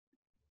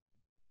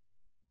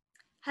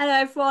Hello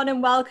everyone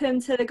and welcome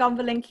to the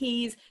Gonville and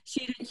Keys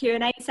student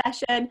Q&A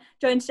session,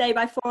 joined today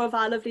by 4 of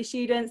our lovely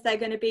students. They're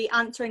going to be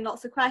answering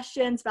lots of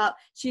questions about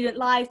student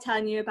life,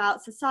 telling you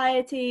about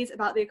societies,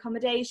 about the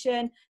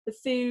accommodation, the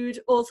food,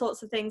 all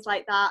sorts of things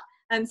like that.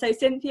 So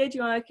Cynthia, do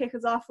you want to kick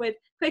us off with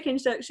a quick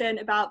introduction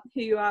about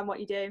who you are and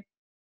what you do?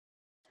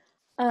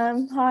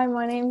 Hi,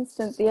 my name is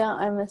Cynthia.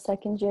 I'm a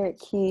second year at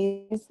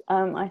Keys.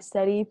 I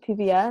study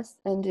PBS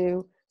and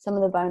do some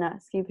of the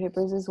Bionatsky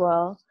papers as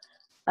well.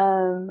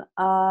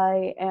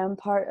 I am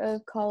part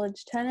of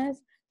college tennis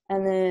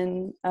and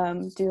then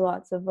do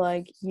lots of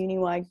like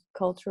uni-wide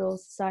cultural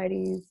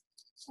societies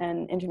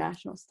and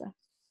international stuff.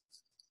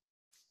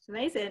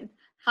 Amazing.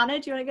 Hannah,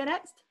 do you want to go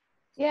next?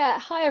 Yeah,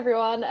 hi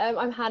everyone.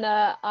 I'm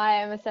Hannah. I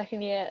am a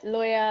second year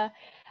lawyer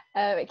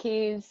at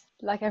Keys,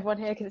 like everyone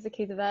here because it's a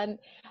Keys event.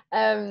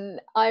 I'm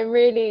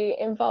really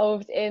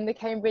involved in the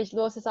Cambridge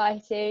Law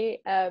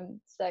Society.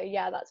 So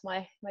yeah, that's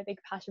my big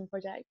passion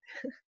project.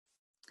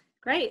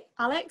 Great.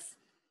 Alex?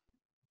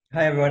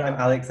 Hi everyone, I'm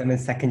Alex. I'm a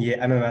second year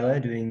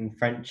MMLer doing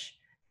French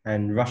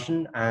and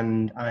Russian,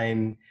 and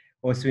I'm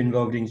also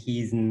involved in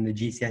Keys and the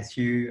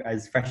GCSU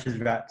as Freshers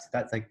Rep. So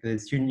that's like the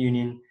student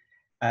union.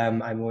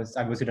 I've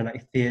also done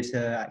like theatre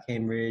at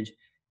Cambridge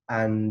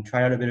and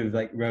tried out a bit of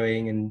like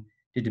rowing and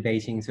did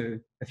debating, so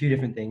a few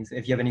different things.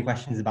 If you have any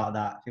questions about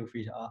that, feel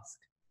free to ask.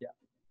 Yeah.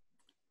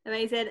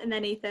 Amazing. And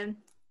then Ethan?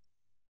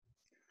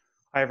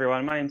 Hi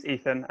everyone, my name's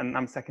Ethan and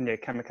I'm a second year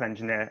chemical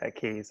engineer at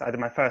Keys. I did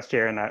my first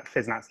year in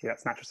Phyznatsky,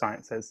 that's natural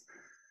sciences.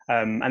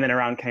 And then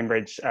around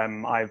Cambridge,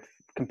 I've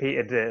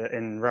competed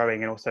in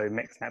rowing and also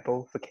mixed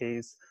netball for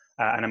Keys.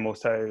 And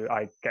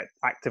I get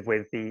active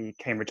with the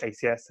Cambridge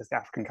ACS, as the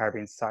African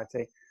Caribbean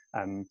Society.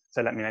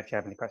 So let me know if you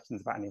have any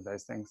questions about any of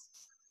those things.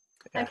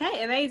 Yeah.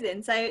 Okay,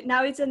 amazing. So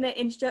now we've done the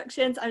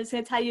introductions, I'm just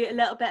going to tell you a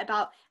little bit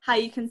about how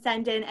you can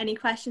send in any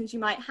questions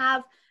you might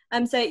have.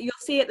 So you'll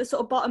see at the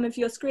sort of bottom of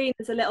your screen,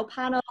 there's a little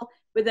panel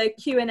with a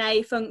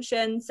Q&A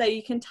function. So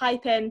you can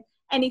type in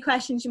any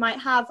questions you might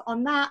have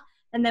on that,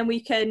 and then we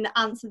can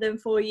answer them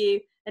for you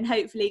and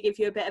hopefully give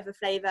you a bit of a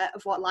flavour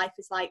of what life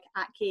is like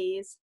at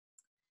Keys.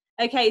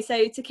 Okay,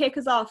 so to kick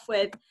us off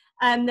with,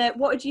 what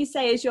would you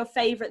say is your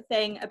favourite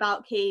thing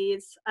about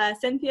Keys?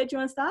 Cynthia, do you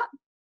want to start?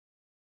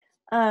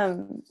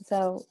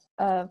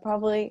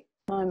 Probably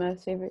my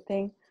most favorite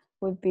thing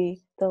would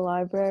be the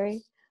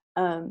library.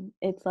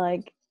 It's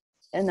like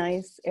a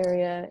nice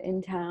area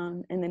in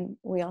town, and then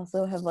we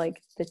also have like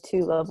the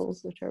 2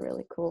 levels, which are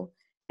really cool,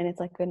 and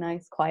it's like a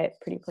nice, quiet,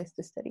 pretty place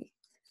to study.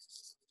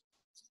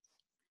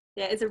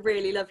 Yeah, it's a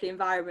really lovely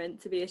environment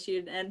to be a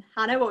student in.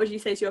 Hannah, what would you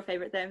say is your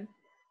favourite thing?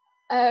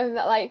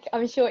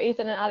 I'm sure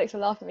Ethan and Alex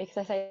will laugh at me because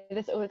I say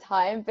this all the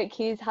time, but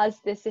Keys has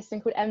this system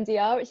called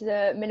MDR, which is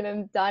a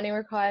minimum dining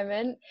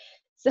requirement.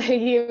 So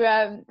you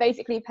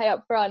basically pay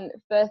up front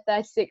for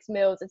 36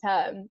 meals a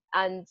term,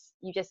 and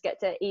you just get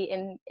to eat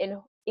in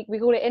we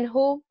call it in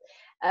hall,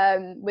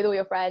 with all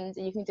your friends.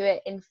 And you can do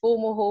it in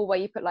formal hall where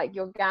you put like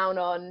your gown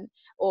on,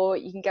 or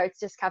you can go to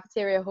just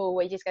cafeteria hall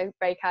where you just go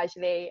very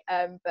casually.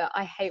 But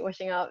I hate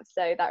washing up,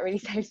 so that really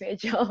saves me a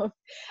job.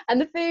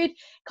 And the food,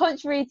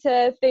 contrary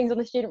to things on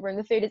the student room,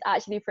 the food is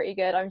actually pretty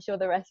good. I'm sure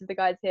the rest of the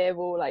guys here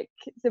will like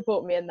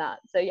support me in that.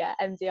 So yeah,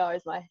 MDR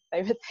is my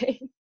favourite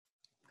thing.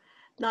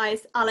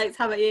 Nice. Alex,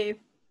 how about you?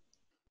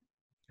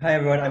 Hi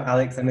everyone, I'm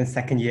Alex. I'm a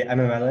second year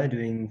MMLer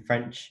doing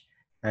French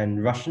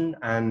and Russian,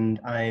 and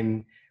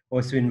I'm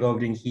also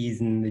involved in Keys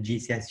and the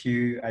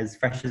GCSU as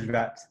Freshers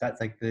Rep. So that's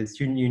like the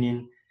student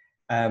union.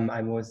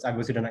 I've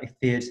also done like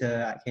theatre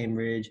at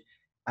Cambridge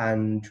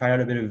and tried out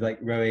a bit of like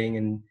rowing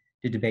and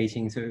did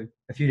debating, so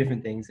a few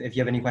different things. If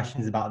you have any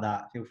questions about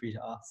that, feel free to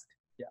ask.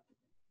 Yeah.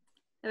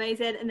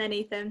 Amazing. And then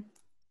Ethan?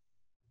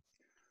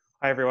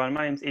 Hi everyone,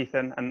 my name's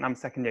Ethan and I'm a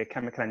second year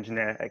chemical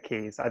engineer at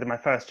Keys. I did my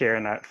first year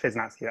in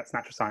Phyznatsky, that's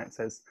natural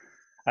sciences.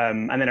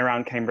 And then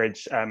around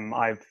Cambridge,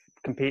 I've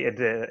competed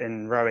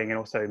in rowing and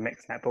also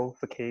mixed netball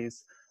for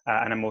Keys.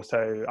 And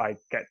I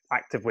get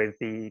active with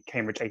the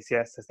Cambridge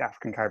ACS, as the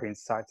African Caribbean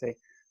Society.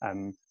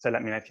 So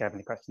let me know if you have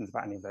any questions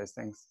about any of those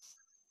things.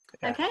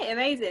 Yeah. Okay,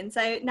 amazing.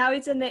 So now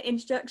we've done the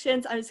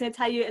introductions, I'm just going to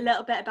tell you a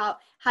little bit about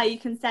how you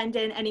can send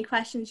in any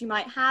questions you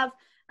might have.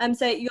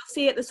 So you'll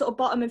see at the sort of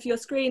bottom of your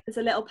screen, there's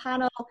a little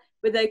panel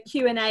with a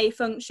Q&A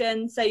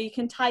function. So you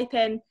can type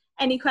in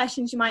any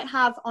questions you might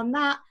have on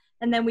that,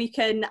 and then we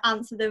can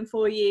answer them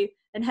for you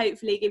and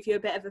hopefully give you a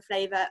bit of a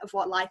flavour of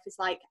what life is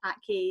like at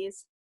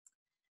Keys.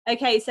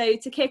 Okay, so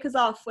to kick us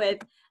off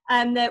with,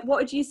 what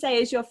would you say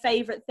is your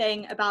favourite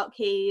thing about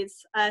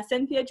Keys?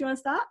 Cynthia, do you want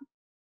to start?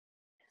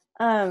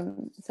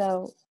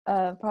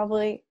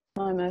 Probably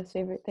my most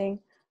favorite thing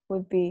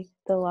would be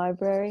the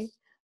library.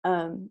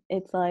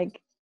 It's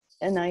like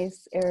a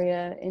nice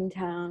area in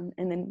town,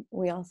 and then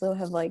we also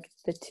have like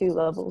the 2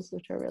 levels,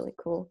 which are really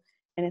cool,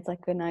 and it's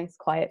like a nice,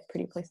 quiet,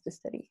 pretty place to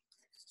study.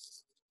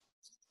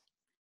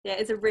 Yeah,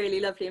 it's a really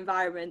lovely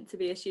environment to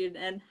be a student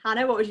in.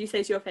 Hannah, what would you say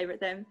is your favourite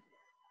thing?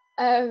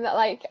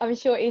 I'm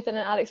sure Ethan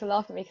and Alex will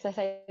laugh at me because I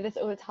say this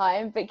all the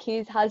time, but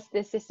Keys has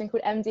this system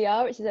called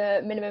MDR, which is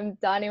a minimum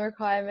dining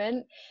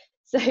requirement.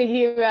 So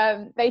you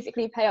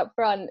basically pay up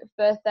front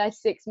for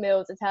 36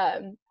 meals a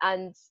term,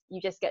 and you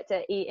just get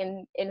to eat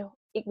in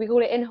we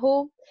call it in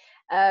hall,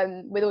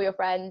 with all your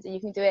friends, and you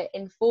can do it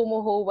in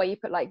formal hall where you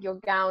put like your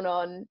gown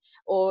on,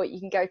 or you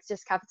can go to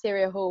just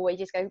cafeteria hall where you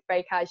just go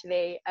very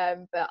casually.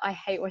 But I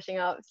hate washing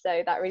up,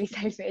 so that really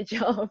saves me a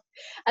job.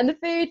 And the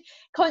food,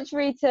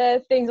 contrary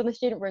to things on the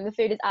student room, the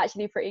food is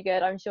actually pretty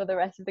good. I'm sure the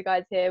rest of the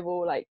guys here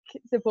will like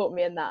support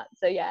me in that.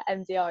 So yeah,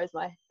 MDR is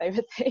my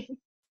favorite thing.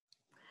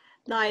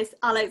 Nice.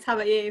 Alex, how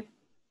about you?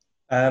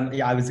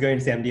 Yeah, I was going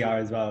to say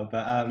MDR as well,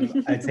 but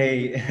I'd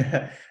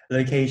say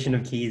location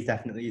of Keys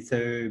definitely.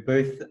 So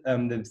both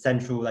the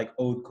central like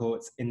old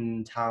courts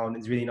in town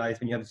is really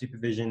nice when you have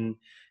supervision.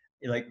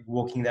 Like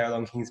walking there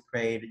along King's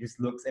Parade, it just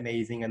looks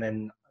amazing. And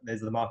then there's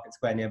the Market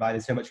Square nearby.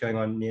 There's so much going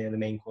on near the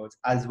main courts,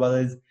 as well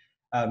as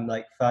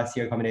like first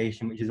year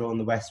accommodation, which is all on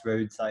the West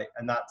Road site,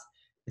 and that's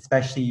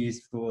especially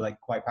useful, like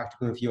quite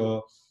practical if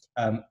you're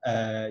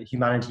a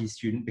humanities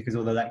student, because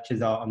all the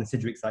lectures are on the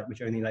Sidgwick site,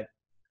 which are only like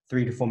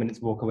 3 to 4 minutes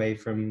walk away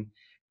from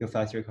your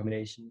first year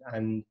accommodation.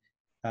 And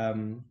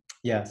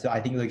yeah, so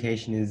I think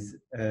location is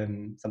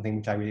something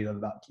which I really love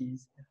about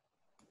Keys.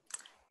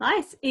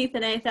 Nice.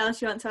 Ethan, anything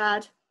else you want to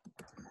add?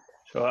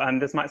 Sure,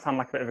 and this might sound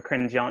like a bit of a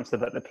cringy answer,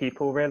 but the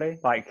people really,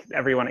 like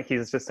everyone at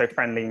Keys is just so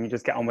friendly and you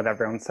just get on with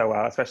everyone so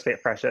well, especially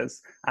at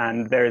freshers.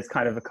 And there is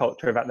kind of a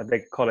culture about the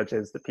big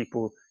colleges that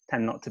people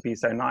tend not to be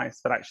so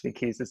nice, but actually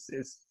Keys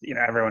is you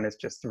know, everyone is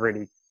just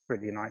really,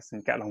 really nice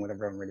and get along with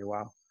everyone really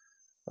well.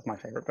 That's my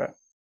favourite bit.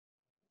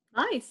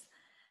 Nice.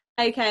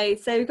 Okay,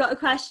 so we've got a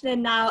question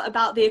in now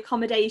about the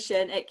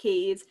accommodation at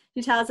Keys. Can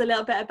you tell us a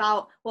little bit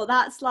about what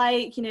that's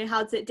like? You know,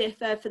 how does it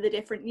differ for the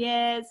different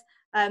years?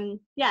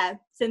 Yeah,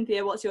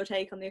 Cynthia, what's your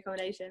take on the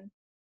accommodation?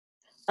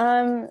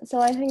 So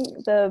I think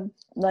the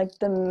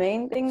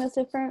main thing that's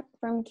different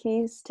from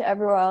Keys to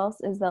everywhere else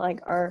is that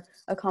like our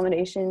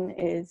accommodation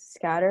is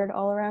scattered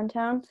all around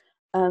town.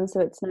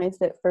 So it's nice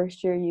that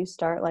first year you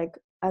start like,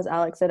 as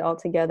Alex said, all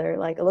together,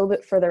 like a little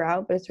bit further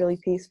out, but it's really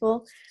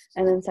peaceful.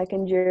 And then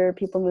second year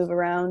people move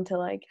around to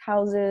like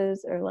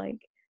houses or like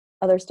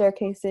other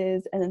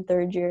staircases, and then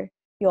third year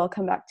you all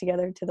come back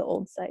together to the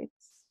old sites.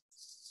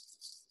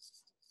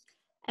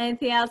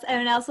 Anything else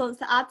anyone else wants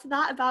to add to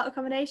that about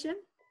accommodation?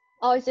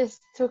 I'll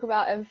just talk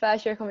about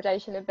first year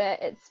accommodation a bit.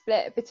 It's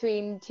split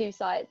between 2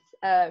 sites.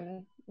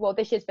 Well,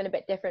 this year's been a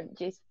bit different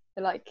due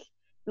to like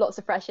lots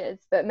of freshers,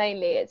 but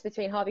mainly it's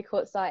between Harvey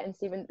Court site and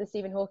the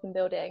Stephen Hawking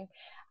building,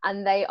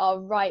 and they are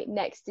right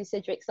next to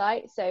Sidgwick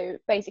site. So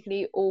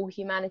basically all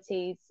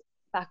humanities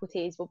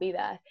faculties will be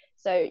there.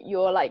 So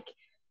you're like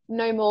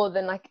no more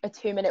than like a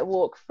 2-minute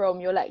walk from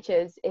your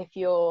lectures if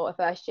you're a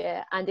first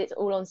year, and it's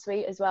all en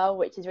suite as well,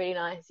 which is really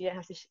nice. You don't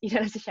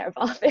have to share a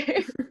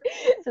bathroom.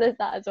 So there's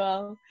that as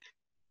well.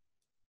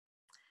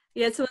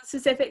 Yeah, someone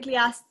specifically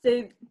asked,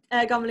 do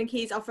Gonville and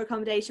Keys offer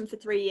accommodation for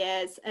 3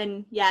 years?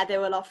 And yeah, they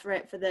will offer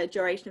it for the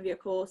duration of your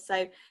course.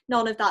 So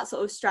none of that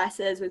sort of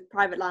stresses with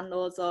private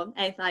landlords or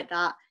anything like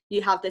that.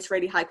 You have this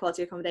really high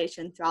quality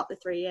accommodation throughout the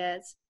 3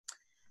 years.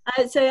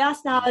 So I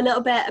asked now a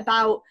little bit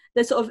about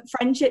the sort of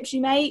friendships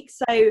you make.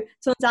 So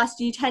someone's asked,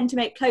 do you tend to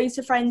make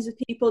closer friends with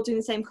people doing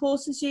the same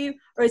course as you,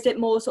 or is it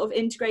more sort of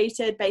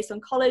integrated based on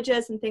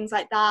colleges and things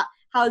like that?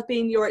 How has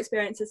been your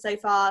experiences so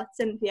far?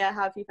 Cynthia,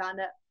 how have you found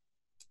it?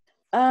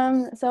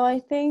 So I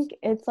think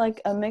it's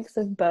like a mix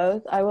of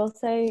both. I will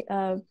say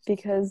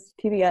because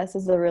PBS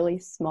is a really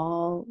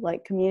small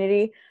like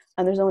community,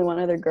 and there's only one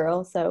other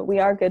girl, so we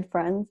are good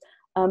friends.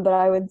 But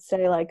I would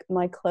say like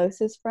my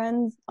closest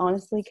friends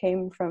honestly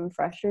came from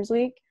Freshers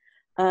Week,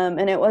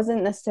 and it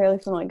wasn't necessarily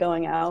from like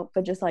going out,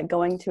 but just like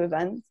going to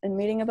events and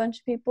meeting a bunch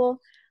of people.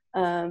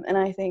 And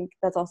I think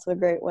that's also a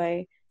great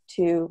way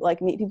to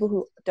like meet people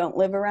who don't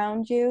live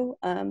around you,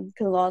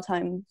 because a lot of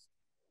times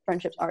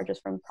friendships are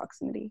just from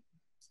proximity.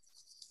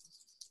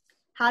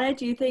 Hannah,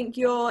 do you think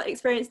your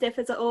experience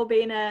differs at all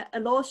being a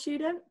law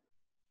student?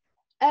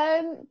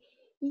 A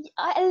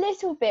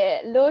little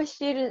bit. Law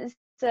students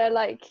are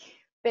like a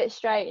bit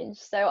strange,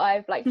 so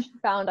I've like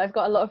found I've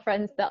got a lot of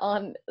friends that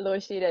aren't law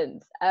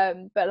students,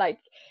 but like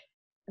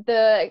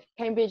the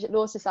Cambridge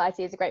Law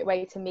Society is a great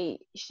way to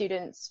meet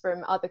students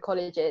from other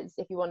colleges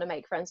if you want to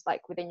make friends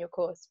like within your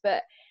course.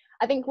 But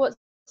I think what's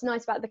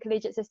nice about the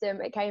collegiate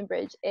system at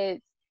Cambridge is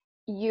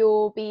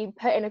you'll be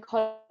put in a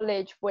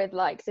college with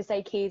like, so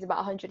say Keys about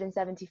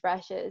 170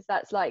 freshers.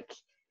 That's like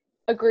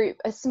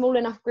a small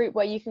enough group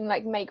where you can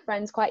like make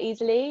friends quite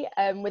easily,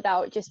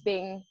 without just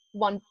being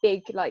one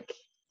big like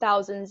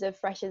thousands of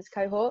freshers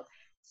cohort.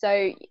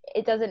 So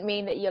it doesn't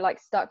mean that you're like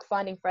stuck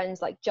finding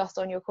friends like just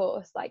on your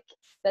course. Like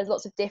there's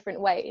lots of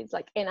different ways,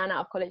 like in and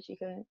out of college, you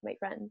can make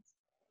friends.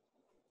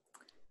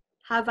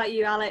 How about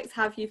you, Alex?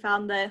 How have you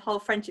found the whole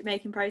friendship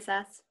making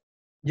process?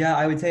 Yeah,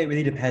 I would say it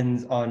really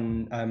depends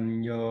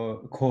on your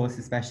course,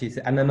 especially.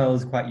 So MML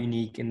is quite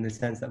unique in the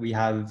sense that we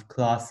have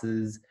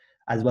classes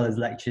as well as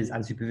lectures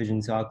and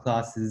supervision. So our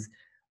classes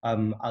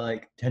are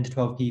like 10 to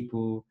 12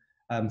 people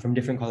from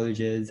different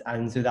colleges.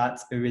 And so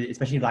that's a really,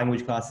 especially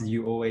language classes,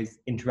 you always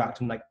interact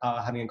and like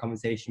are having a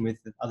conversation with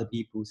other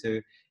people. So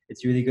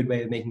it's a really good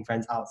way of making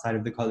friends outside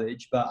of the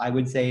college. But I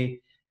would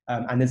say,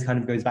 and this kind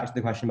of goes back to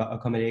the question about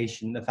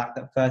accommodation, the fact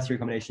that first year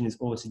accommodation is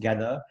all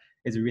together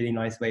is a really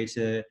nice way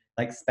to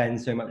like spend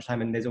so much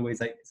time, and there's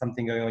always like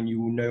something going on. You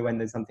will know when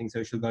there's something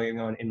social going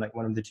on in like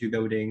one of the two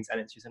buildings, and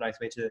it's just a nice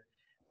way to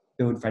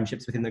build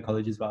friendships within the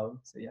college as well.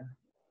 So yeah.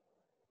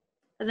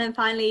 And then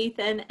finally,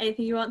 Ethan,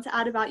 anything you want to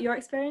add about your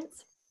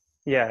experience?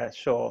 Yeah,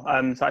 sure.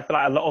 So I feel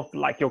like a lot of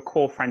like your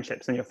core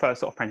friendships and your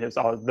first sort of friendships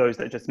are those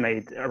that just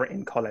made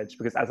in college,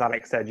 because as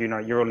Alex said, you know,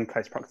 you're all in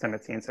close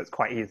proximity, and so it's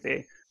quite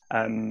easy.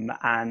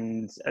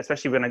 And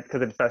especially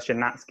because of the first year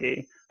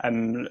NatSci,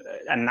 and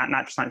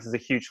natural science is a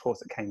huge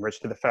course at Cambridge,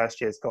 so the first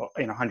year's got,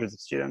 you know, hundreds of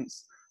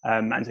students,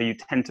 and so you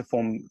tend to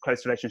form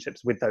close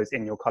relationships with those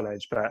in your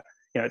college. But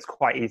you know, it's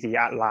quite easy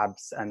at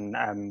labs and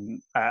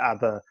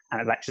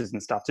at lectures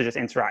and stuff to just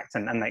interact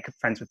and make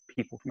friends with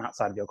people from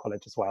outside of your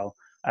college as well.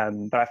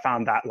 But I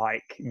found that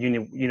like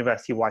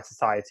university-wide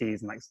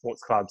societies and like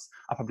sports clubs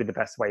are probably the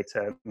best way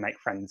to make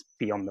friends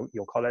beyond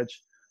your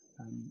college,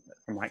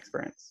 from my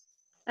experience.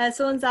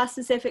 Someone's asked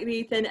specifically,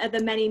 Ethan, are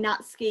there many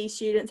NatSci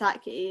students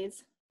at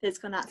Caius,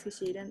 physical NatSci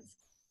students?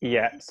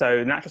 Yeah,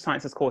 so natural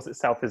sciences course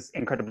itself is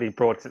incredibly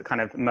broad because it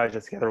kind of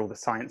merges together all the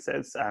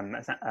sciences,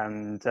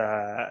 and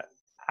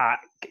at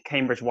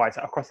Cambridge-wide,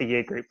 so across the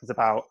year group, there's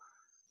about,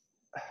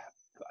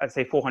 I'd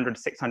say 400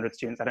 to 600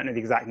 students. I don't know the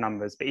exact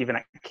numbers, but even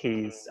at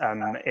Keys,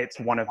 it's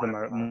one of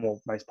the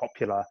most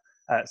popular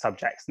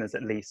subjects, and there's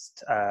at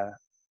least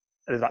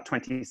there's about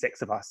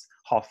 26 of us,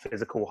 half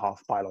physical,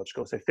 half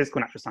biological. So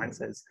physical natural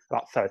sciences,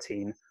 about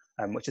 13,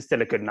 which is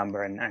still a good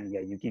number, and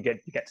yeah, you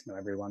get to know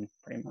everyone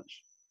pretty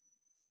much.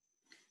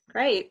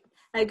 Great.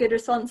 Good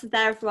responses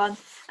there, everyone.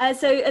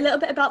 So a little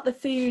bit about the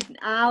food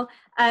now.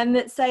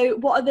 So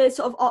what are the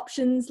sort of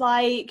options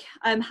like?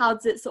 How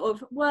does it sort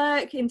of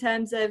work in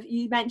terms of,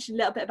 you mentioned a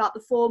little bit about the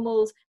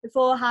formals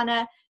before,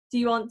 Hannah. Do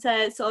you want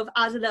to sort of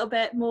add a little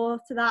bit more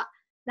to that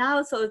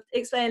now? Sort of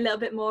explain a little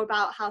bit more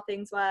about how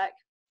things work.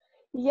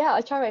 Yeah,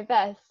 I'll try my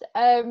best.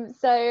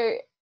 So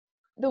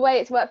the way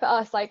it's worked for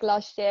us, like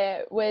last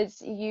year,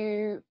 was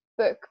you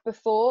book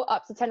before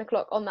up to 10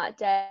 o'clock on that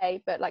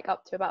day, but like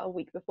up to about a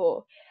week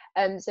before.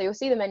 So you'll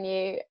see the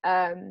menu.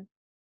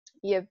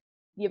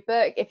 You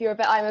book. If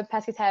you're I'm a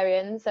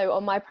pescatarian, so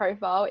on my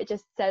profile it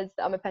just says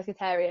that I'm a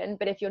pescatarian,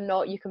 but if you're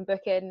not, you can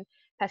book in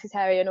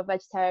pescatarian or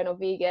vegetarian or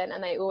vegan,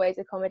 and they always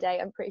accommodate.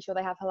 I'm pretty sure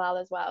they have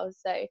halal as well,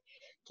 so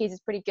Keys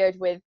is pretty good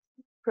with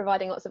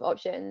providing lots of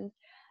options.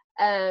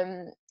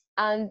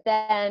 And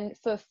then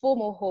for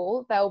formal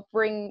hall, they'll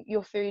bring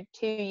your food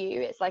to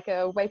you. It's like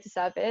a waiter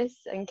service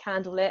and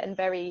candlelit and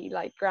very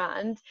like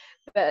grand,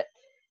 but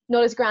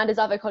not as grand as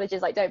other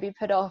colleges. Like, don't be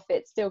put off,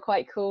 it's still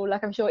quite cool.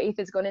 Like, I'm sure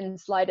Ethan's gone in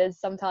sliders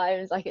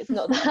sometimes. Like, it's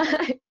not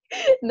that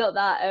not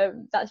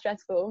that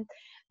stressful.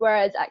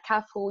 Whereas at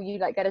CAF hall, you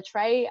like get a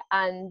tray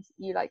and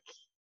you like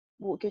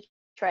walk your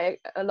tray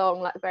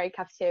along like very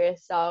cafeteria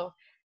style.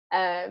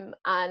 And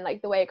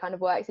like the way it kind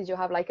of works is you'll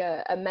have like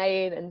a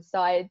main and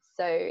sides.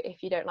 So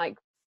if you don't like,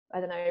 I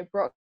don't know,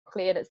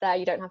 broccoli and it's there,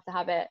 you don't have to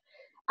have it.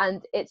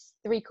 And it's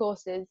 3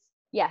 courses.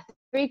 Yeah,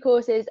 3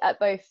 courses at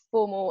both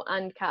formal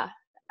and CAF.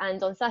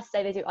 And on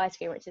Saturday they do ice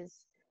cream, which is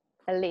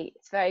elite.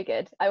 It's very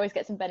good. I always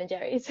get some Ben and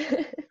Jerry's.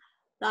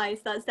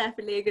 Nice, that's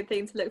definitely a good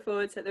thing to look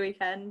forward to at the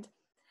weekend.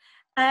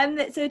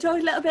 So talk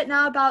a little bit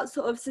now about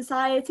sort of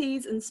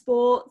societies and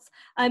sports.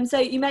 So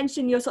you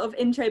mentioned your sort of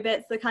intro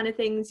bits, the kind of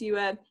things you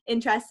were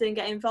interested in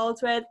getting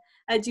involved with.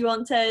 Do you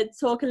want to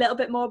talk a little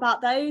bit more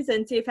about those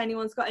and see if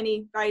anyone's got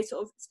any very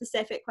sort of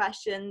specific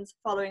questions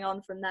following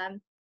on from them?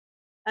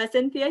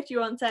 Cynthia, do you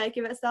want to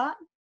give it a start?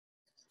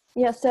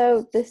 Yeah,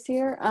 so this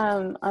year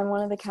I'm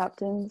one of the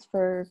captains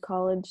for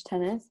college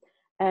tennis.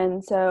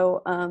 And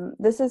so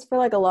this is for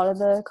like a lot of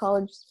the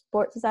college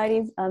sports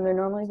societies. They're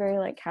normally very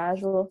like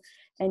casual,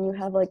 and you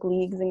have like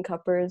leagues and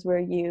cuppers where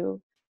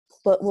you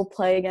will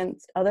play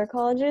against other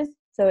colleges.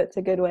 So it's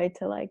a good way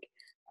to like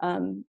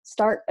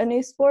start a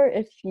new sport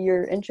if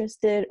you're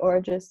interested, or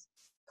just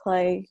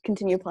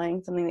continue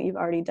playing something that you've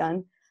already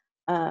done.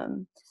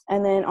 And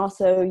then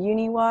also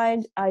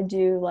uni-wide, I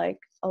do like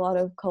a lot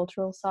of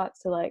cultural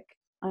SOTs. So like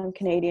I'm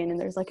Canadian, and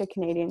there's like a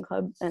Canadian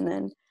club, and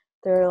then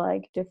there are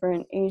like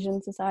different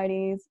Asian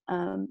societies,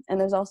 and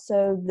there's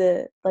also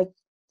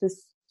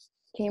this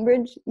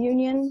Cambridge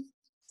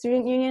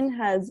student union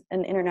has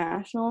an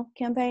international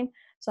campaign,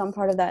 so I'm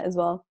part of that as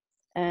well,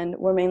 and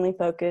we're mainly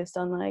focused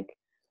on like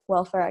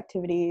welfare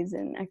activities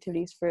and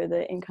activities for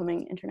the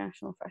incoming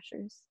international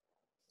freshers.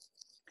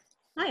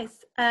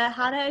 Nice.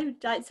 Hannah, would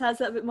you like to tell us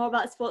a little bit more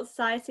about sports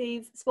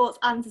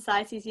and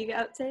societies you get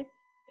up to?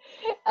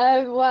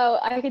 Well,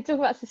 I could talk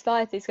about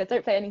societies because I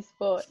don't play any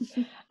sport.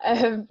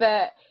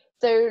 But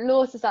so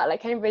Law Society,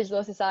 like Cambridge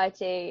Law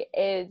Society,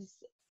 is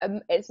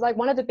it's like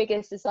one of the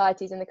biggest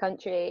societies in the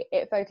country.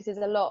 It focuses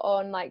a lot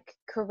on like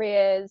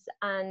careers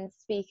and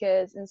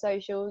speakers and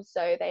socials,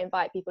 so they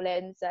invite people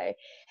in. So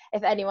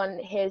if anyone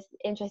here's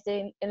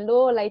interested in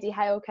law, Lady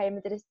Hale came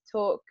and did a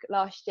talk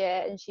last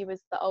year, and she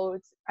was the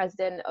old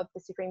president of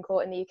the Supreme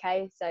Court in the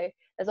UK. So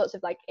there's lots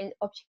of like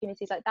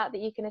opportunities like that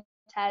you can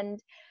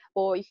attend,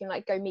 or you can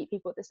like go meet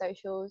people at the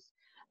socials.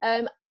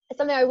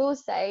 Something I will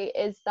say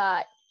is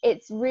that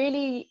it's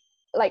really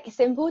like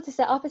simple to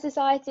set up a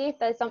society if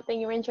there's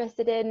something you're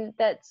interested in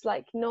that's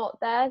like not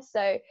there.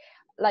 So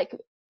like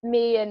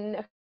me and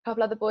a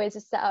couple other boys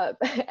have set up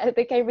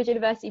the Cambridge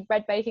University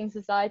Bread Baking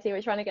Society.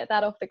 We're trying to get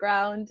that off the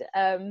ground.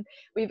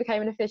 We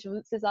became an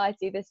official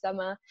society this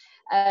summer,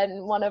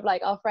 and one of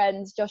like our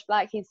friends, Josh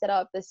Black, he's set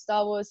up the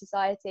Star Wars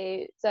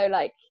Society. So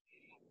like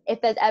if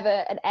there's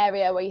ever an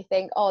area where you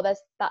think, oh,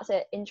 that's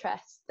an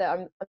interest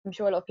that I'm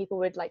sure a lot of people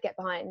would like get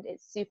behind,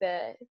 it's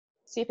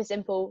super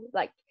simple,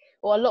 like,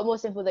 or a lot more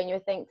simple than you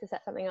would think to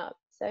set something up.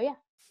 So yeah.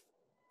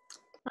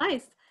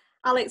 Nice.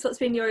 Alex, what's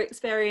been your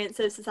experience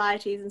of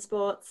societies and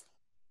sports?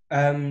 So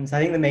I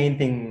think the main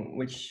thing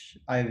which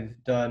I've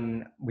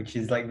done, which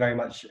is like very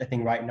much a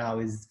thing right now,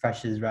 is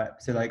freshers rep.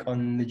 So like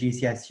on the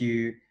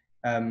GCSU,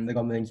 the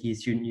Gombe and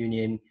Keys Student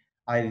Union,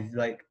 I've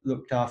like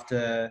looked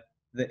after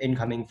the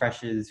incoming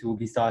freshers who will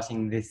be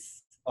starting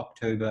this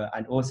October,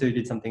 and also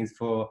did some things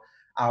for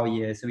our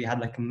year. So we had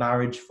like a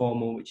marriage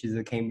formal, which is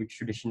a Cambridge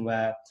tradition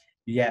where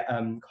you get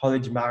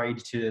college married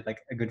to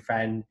like a good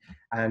friend,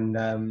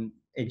 and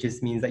it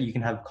just means that you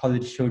can have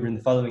college children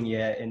the following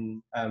year.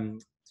 So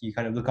you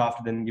kind of look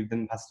after them, give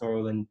them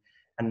pastoral and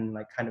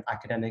like kind of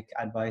academic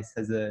advice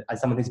as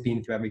someone who's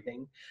been through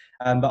everything.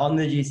 But on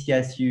the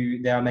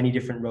GCSU, there are many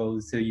different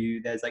roles. So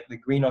there's like the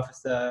green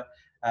officer,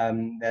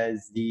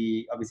 there's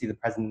obviously the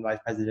president, vice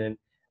president,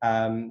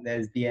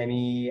 there's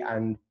BME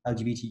and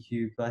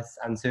LGBTQ plus,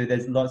 and so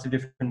there's lots of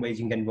different ways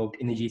you can get involved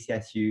in the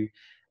GCSU.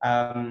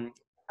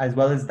 As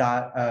well as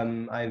that,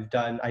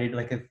 I did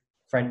like a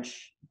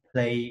French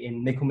play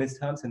in Michaelmas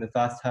term. So in the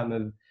first term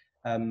of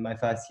my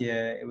first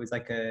year, it was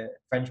like a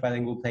French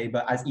bilingual play.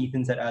 But as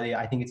Ethan said earlier,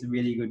 I think it's a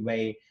really good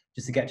way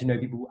just to get to know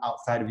people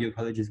outside of your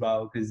college as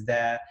well, because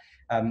there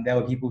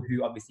were people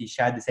who obviously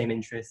shared the same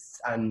interests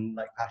and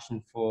like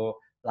passion for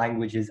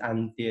languages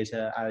and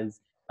theatre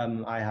as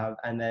I have,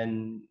 and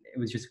then it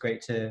was just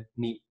great to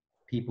meet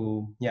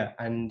people. Yeah,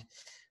 and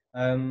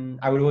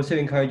I would also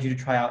encourage you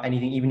to try out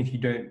anything, even if you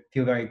don't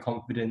feel very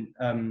confident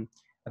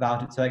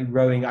about it. So like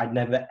rowing, I'd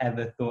never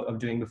ever thought of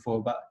doing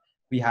before, but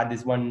we had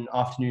this one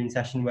afternoon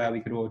session where we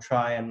could all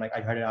try, and like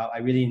I tried it out. I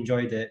really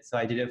enjoyed it, so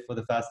I did it for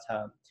the first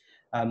term.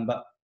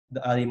 But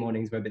the early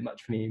mornings were a bit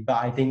much for me.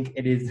 But I think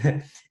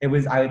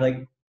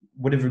I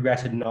would have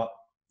regretted not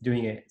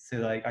doing it. So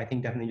like I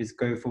think definitely just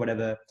go for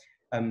whatever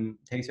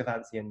takes your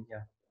fancy, and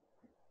yeah.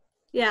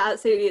 Yeah,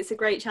 absolutely. It's a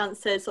great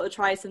chance to sort of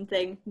try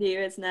something new,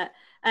 isn't it?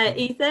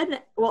 Ethan,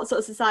 what sort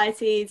of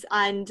societies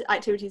and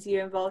activities are you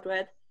involved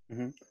with?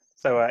 Mm-hmm.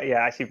 So yeah,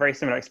 actually very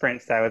similar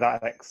experience there with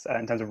Alex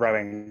in terms of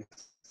rowing.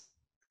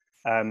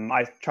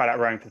 I tried out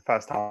rowing for the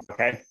first time.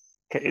 Okay,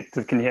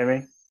 can you hear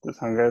me? Does that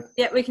sound good?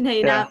 Yeah, we can hear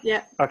you now.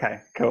 Yeah.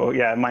 Okay, cool.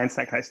 Yeah, my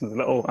internet connection is a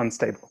little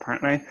unstable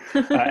apparently.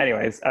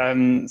 Anyways,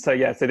 so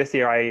this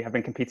year I have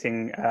been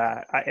competing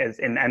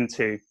in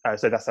M2.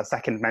 So that's our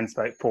second men's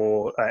boat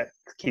for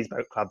Keys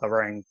Boat Club, the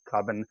rowing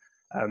club. And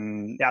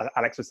yeah,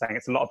 Alex was saying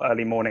it's a lot of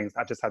early mornings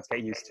that I just had to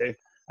get used to.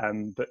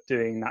 But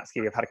doing that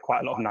ski, I've had quite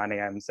a lot of 9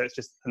 a.m. So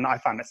and I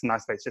found it's a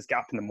nice way to just get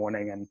up in the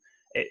morning, and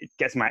it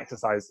gets my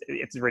exercise.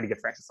 It's really good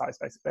for exercise,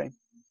 basically.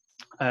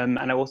 And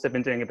I've also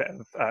been doing a bit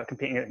of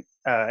competing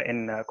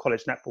in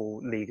college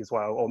netball league as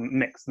well, or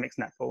mixed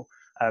netball.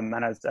 And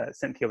as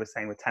Cynthia was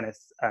saying with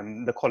tennis,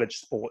 the college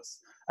sports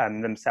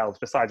themselves,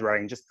 besides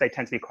rowing, they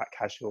tend to be quite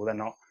casual. They're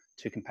not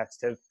too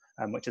competitive,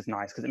 which is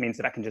nice because it means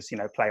that I can just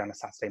play on a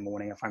Saturday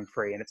morning if I'm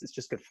free, and it's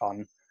just good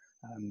fun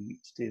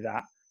to do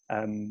that.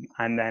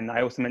 And then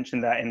I also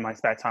mentioned that in my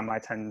spare time I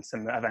attend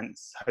some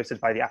events hosted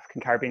by the African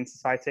Caribbean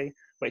Society,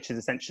 which is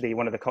essentially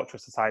one of the cultural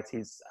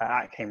societies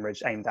at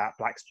Cambridge aimed at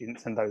Black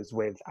students and those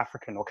with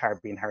African or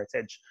Caribbean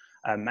heritage.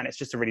 And it's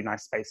just a really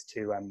nice space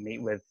to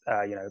meet with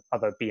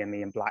other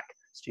BME and Black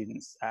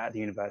students at the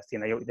university,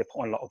 and they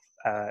put on a lot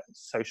of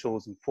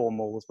socials and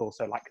formals, but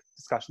also like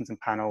discussions and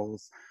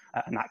panels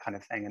and that kind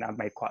of thing. And I've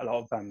made quite a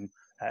lot of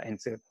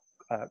into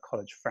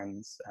college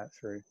friends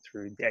through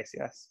the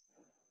ACS.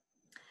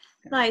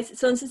 Nice.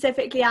 Someone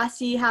specifically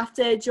asked you have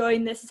to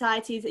join the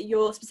societies at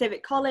your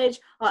specific college,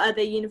 or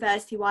other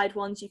university-wide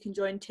ones you can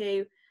join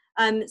too.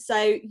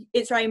 So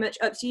it's very much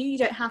up to you. You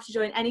don't have to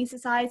join any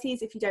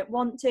societies if you don't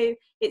want to.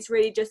 It's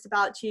really just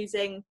about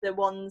choosing the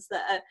ones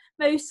that are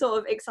most sort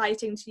of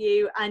exciting to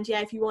you. And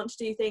yeah, if you want to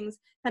do things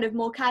kind of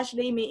more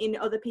casually, meeting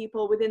other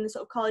people within the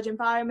sort of college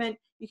environment,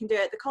 you can do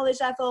it at the college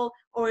level.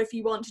 Or if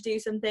you want to do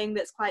something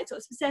that's quite sort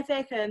of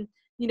specific and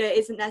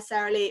isn't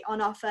necessarily on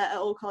offer at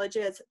all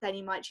colleges, then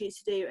you might choose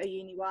to do a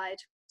uni-wide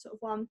sort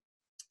of one.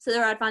 So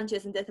there are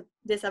advantages and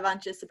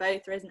disadvantages to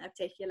both. There isn't a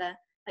particular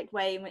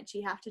way in which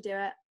you have to do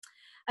it.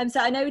 So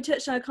I know we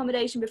touched on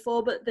accommodation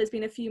before, but there's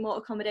been a few more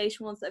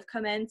accommodation ones that have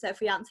come in. So if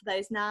we answer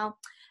those now,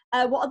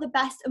 what are the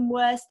best and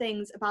worst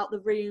things about the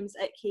rooms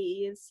at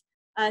Caius?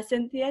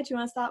 Cynthia, do you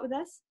want to start with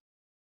this?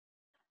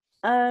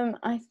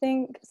 I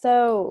think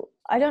so.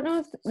 I don't know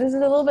if this is a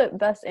little bit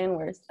best and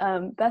worst.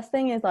 Best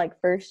thing is like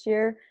first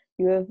year,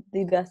 you have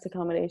the best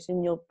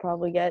accommodation you'll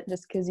probably get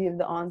just because you have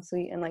the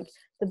ensuite and like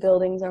the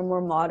buildings are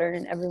more modern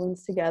and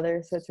everyone's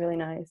together, so it's really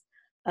nice.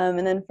 And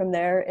then from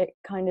there, it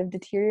kind of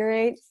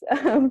deteriorates.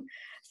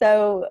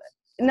 So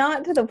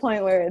not to the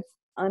point where it's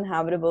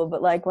uninhabitable,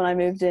 but like when I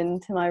moved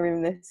into my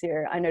room this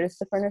year, I noticed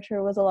the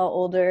furniture was a lot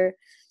older.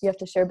 You have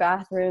to share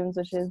bathrooms,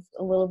 which is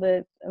a little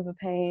bit of a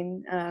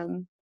pain.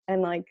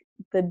 And like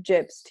the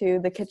gyps too,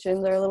 the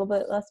kitchens are a little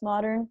bit less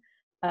modern.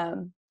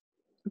 But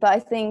I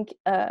think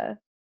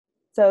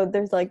so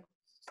there's like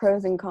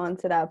pros and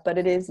cons to that, but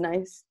it is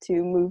nice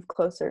to move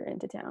closer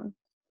into town.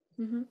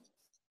 Mm-hmm.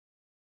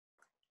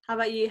 How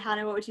about you,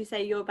 Hannah? What would you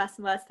say your best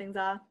and worst things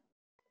are?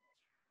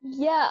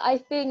 Yeah, I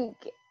think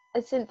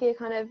as Cynthia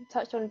kind of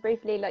touched on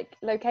briefly, like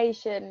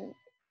location,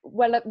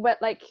 well,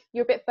 like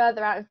you're a bit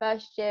further out in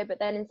first year, but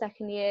then in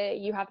second year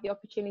you have the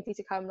opportunity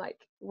to come like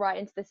right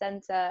into the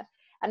centre,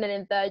 and then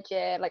in third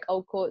year, like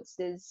Old Courts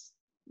is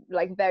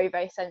like very,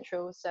 very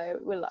central, so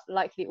we'll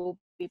likely all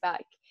be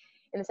back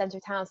in the centre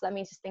of town, so that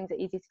means just things are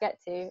easy to get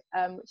to,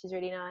 which is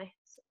really nice.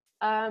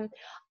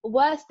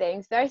 Worst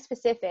things, very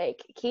specific.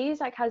 Caius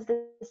like has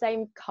the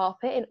same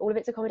carpet in all of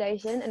its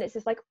accommodation, and it's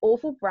just like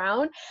awful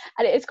brown,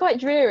 and it's quite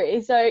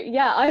dreary. So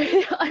yeah,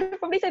 I would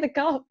probably say the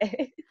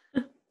carpet.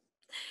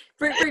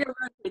 Bring a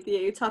rug with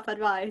you. Top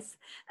advice.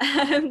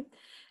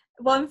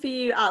 One for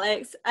you,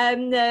 Alex.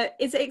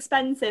 Is it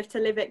expensive to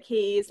live at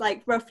Caius?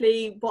 Like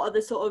roughly, what are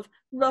the sort of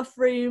rough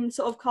room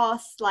sort of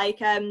costs, like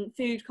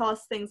food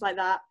costs, things like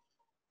that?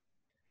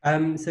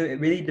 So it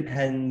really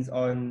depends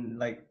on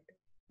like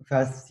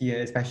first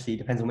year, especially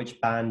depends on which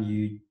band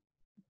you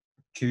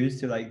choose.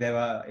 So like there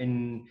are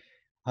in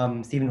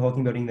Stephen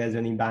Hawking building, there's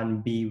only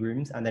band B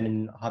rooms, and then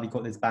in Harvey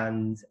Court there's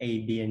bands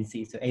A, B, and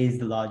C. So A is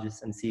the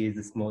largest and C is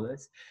the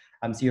smallest.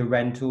 So your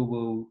rental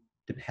will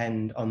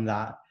depend on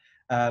that.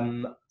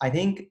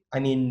 I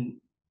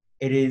mean,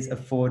 it is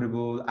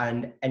affordable,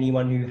 and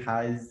anyone who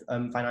has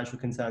financial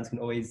concerns can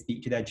always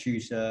speak to their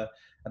tutor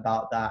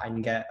about that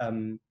and get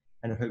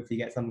and hopefully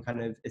get some kind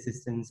of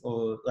assistance,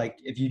 or like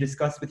if you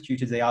discuss with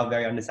tutors, they are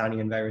very understanding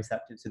and very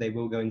receptive, so they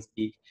will go and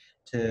speak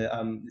to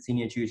the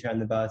senior tutor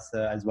and the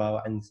bursar as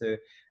well. And so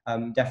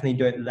definitely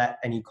don't let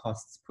any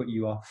costs put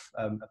you off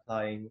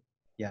applying.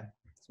 Yeah,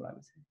 that's what I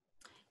would say.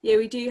 Yeah,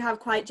 we do have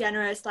quite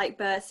generous like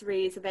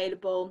bursaries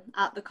available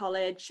at the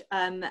college,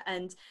 and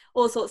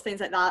all sorts of things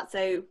like that.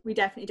 So we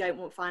definitely don't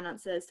want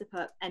finances to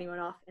put anyone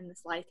off in the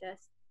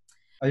slightest.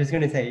 I was just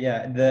going to say,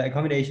 yeah, the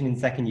accommodation in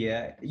second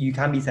year, you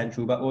can be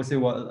central, but also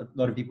what a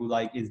lot of people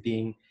like is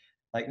being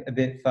like a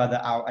bit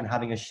further out and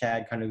having a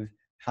shared kind of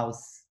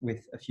house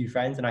with a few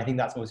friends. And I think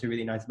that's also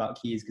really nice about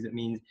Caius, because it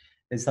means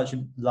there's such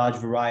a large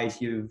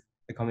variety of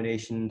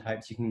accommodation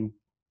types you can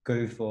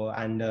go for.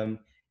 And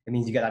it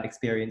means you get that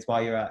experience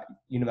while you're at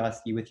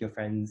university with your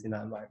friends in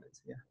that environment.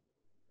 So, yeah.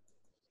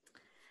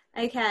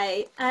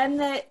 Okay,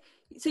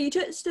 so you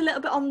touched a little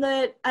bit on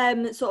the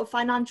sort of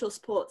financial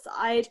support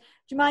side.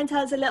 Do you mind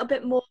telling us a little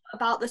bit more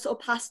about the sort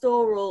of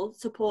pastoral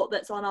support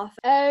that's on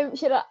offer?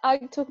 Should I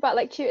talk about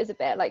like tutors a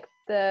bit, like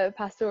the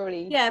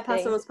pastorally? Yeah,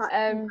 pastoral's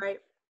great.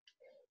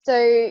 So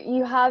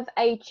you have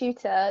a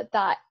tutor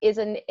that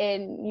isn't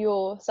in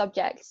your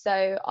subject.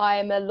 So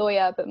I'm a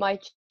lawyer, but my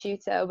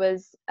tutor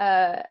was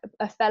a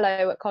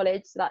fellow at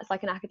college, so that's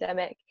like an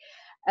academic.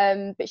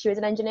 But she was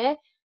an engineer,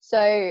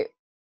 so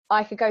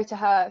I could go to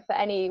her for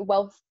any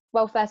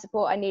welfare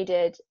support I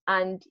needed,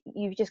 and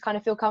you just kind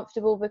of feel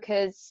comfortable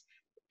because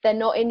they're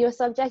not in your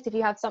subject. If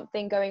you have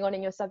something going on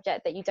in your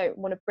subject that you don't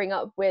want to bring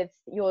up with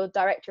your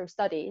director of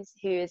studies,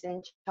 who is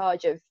in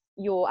charge of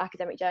your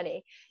academic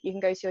journey, you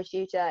can go to your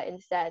tutor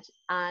instead.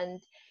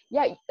 And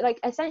yeah, like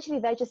essentially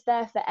they're just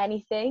there for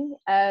anything.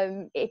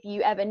 If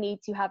you ever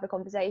need to have a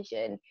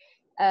conversation,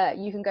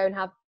 you can go and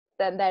have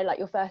them. They're like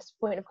your first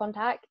point of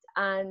contact,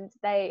 and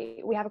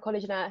we have a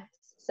college nurse,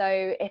 so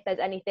if there's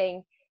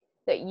anything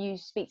that you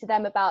speak to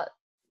them about,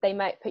 they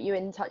might put you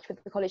in touch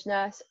with the college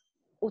nurse.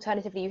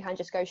 Alternatively, you can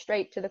just go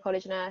straight to the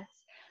college nurse.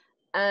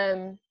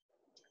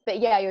 But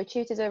yeah, your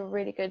tutor's a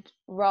really good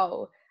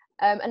role.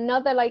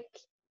 Another, like,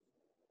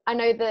 I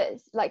know that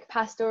like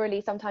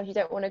pastorally sometimes you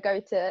don't want to go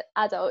to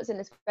adults, and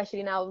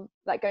especially now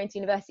like going to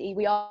university,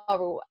 we are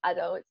all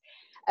adults.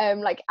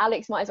 Like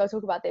Alex might as well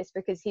talk about this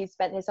because he's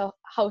spent his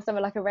whole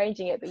summer like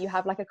arranging it, but you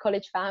have like a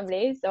college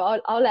family, so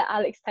I'll let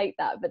Alex take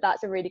that, but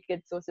that's a really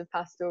good source of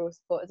pastoral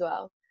support as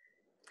well.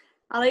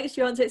 Alex,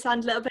 do you want to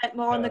expand a little bit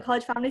more on the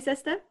college family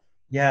system?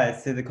 Yeah,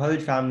 so the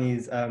college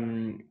families,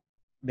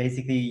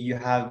 basically you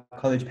have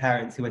college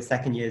parents who are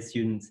second year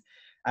students,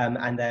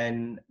 and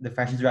then the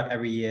freshers rep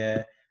every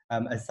year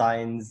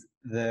assigns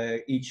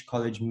each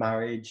college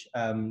marriage,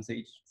 so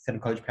each set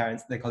of college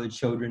parents, their college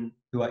children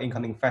who are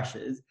incoming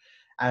freshers.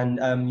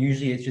 And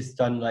usually it's just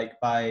done like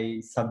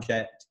by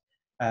subject.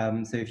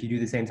 So if you do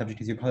the same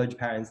subject as your college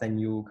parents, then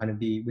you'll kind of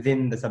be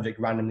within the subject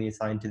randomly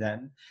assigned to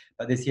them.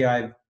 But this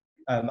year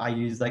I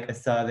use like a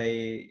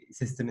survey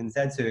system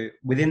instead. So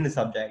within the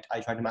subject,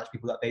 I try to match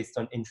people up based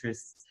on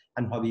interests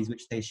and hobbies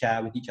which they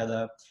share with each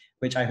other,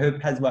 which I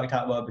hope has worked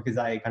out well because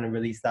I kind of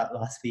released that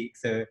last week.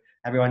 So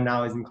everyone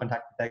now is in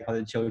contact with their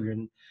college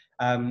children.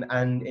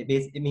 And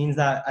it means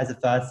that as a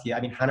first year,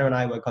 I mean, Hannah and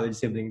I were college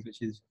siblings,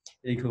 which is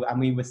really cool. And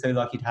we were so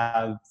lucky to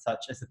have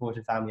such a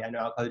supportive family. I know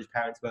our college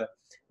parents were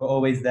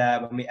always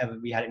there when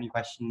we had any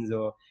questions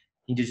or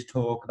needed to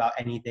talk about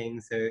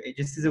anything. So it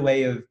just is a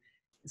way of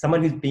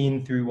someone who's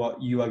been through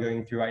what you are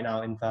going through right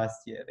now in first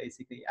year,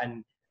 basically,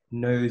 and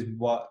knows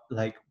what,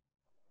 like,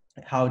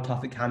 how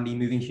tough it can be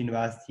moving to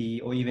university,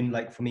 or even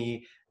like for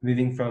me,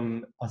 moving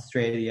from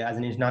Australia as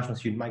an international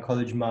student. My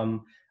college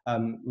mum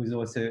was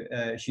also,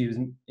 she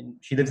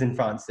lives in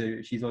France,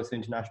 so she's also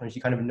international.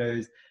 She kind of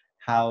knows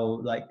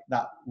how like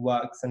that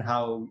works and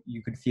how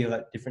you could feel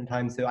at different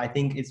times. So I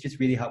think it's just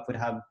really helpful to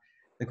have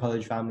the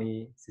college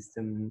family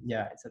system.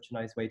 Yeah, it's such a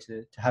nice way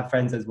to have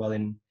friends as well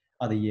in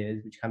other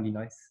years, which can be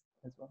nice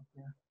as well.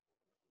 Yeah.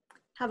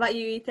 How about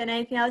you, Ethan?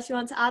 Anything else you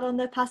want to add on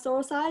the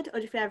pastoral side, or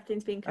do you feel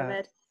everything's been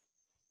covered?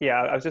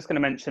 Yeah, I was just going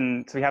to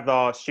mention, so we have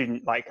our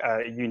student, like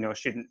union or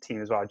student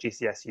team as well,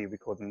 GCSU, we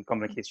call them,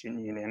 Common Key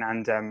Student Union,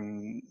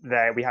 and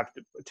there we have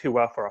 2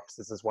 welfare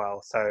officers as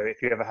well. So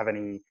if you ever have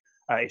any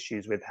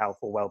issues with health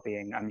or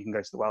well-being, you can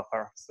go to the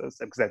welfare officers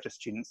because they're just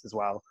students as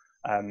well.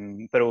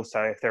 But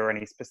also if there are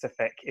any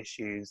specific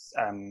issues,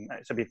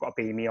 so we've got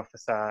a BME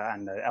officer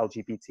and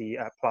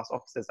LGBT plus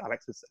officers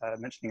Alex was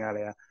mentioning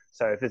earlier.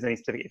 So if there's any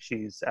specific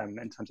issues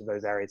in terms of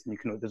those areas, then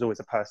there's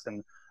always a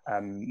person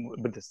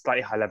with a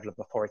slightly high level of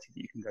authority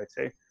that you can go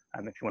to if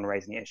you want to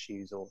raise any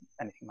issues or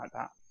anything like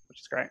that, which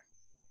is great.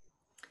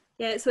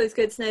 Yeah, it's always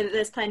good to know that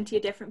there's plenty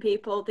of different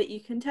people that you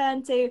can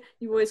turn to.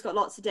 You've always got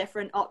lots of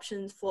different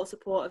options for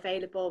support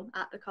available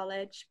at the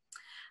college.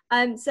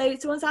 So I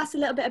want to ask a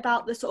little bit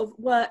about the sort of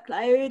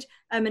workload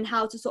and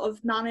how to sort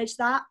of manage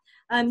that.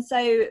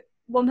 So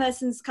one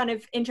person's kind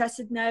of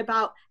interested to know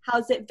about how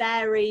does it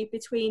vary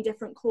between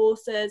different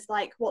courses,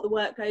 like what the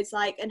workload's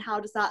like, and how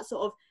does that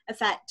sort of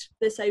affect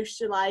the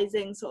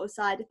socialising sort of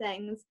side of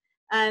things.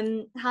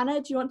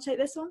 Hannah, do you want to take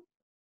this one?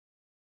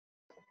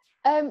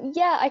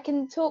 Yeah, I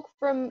can talk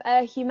from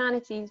a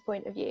humanities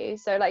point of view.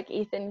 So like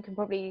Ethan can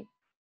probably,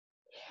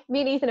 me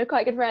and Ethan are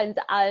quite good friends,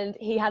 and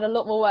he had a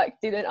lot more work to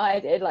do than I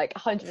did, like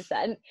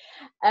 100%.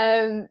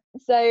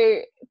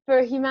 So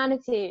for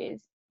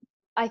humanities,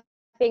 I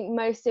think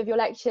most of your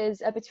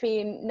lectures are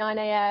between 9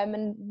 a.m.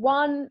 and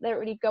 1. They don't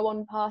really go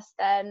on past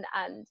then.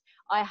 And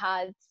I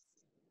had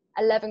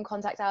 11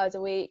 contact hours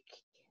a week,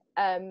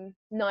 9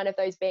 of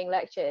those being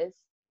lectures.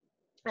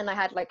 And I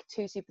had like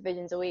 2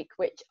 supervisions a week,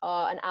 which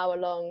are an hour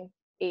long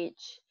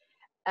each.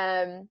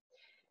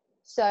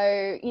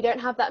 So you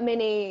don't have that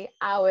many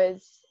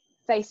hours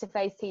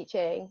face-to-face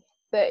teaching,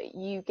 but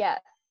you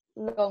get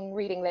long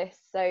reading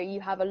lists, so you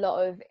have a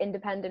lot of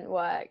independent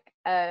work.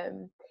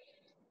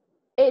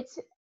 It's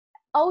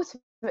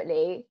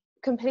ultimately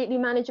completely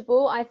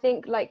manageable. I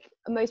think like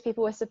most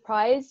people were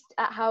surprised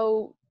at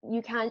how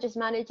you can just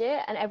manage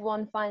it, and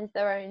everyone finds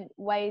their own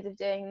ways of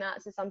doing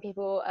that. So some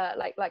people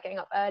like getting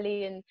up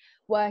early and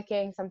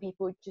working, some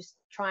people just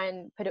try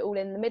and put it all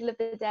in the middle of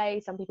the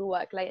day, some people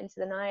work late into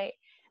the night.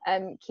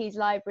 Key's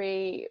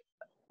library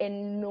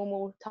in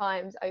normal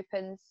times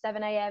opens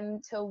 7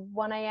 a.m. till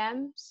 1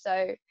 a.m.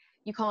 so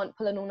you can't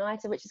pull an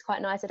all-nighter, which is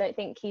quite nice. I don't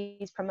think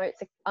Key's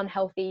promotes an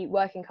unhealthy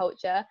working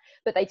culture,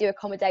 but they do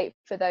accommodate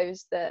for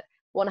those that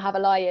want to have a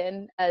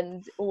lie-in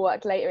and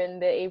work later in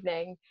the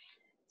evening.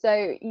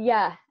 So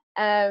yeah,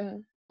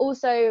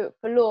 also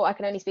for law, I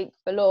can only speak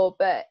for law,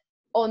 but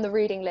on the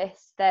reading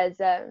list there's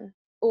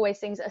always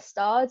things that are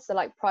starred, so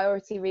like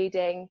priority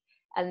reading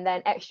and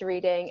then extra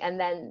reading, and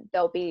then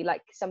there'll be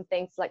like some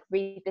things like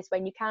read this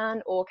when you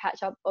can, or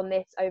catch up on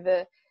this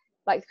over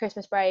like the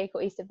Christmas break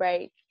or Easter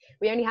break.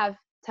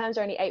 Terms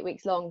are only 8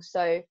 weeks long,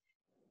 so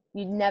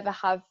you never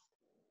have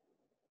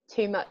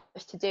too much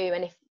to do,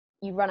 and if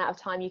you run out of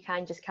time you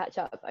can just catch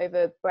up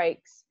over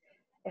breaks,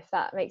 if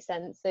that makes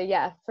sense. So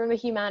yeah, from a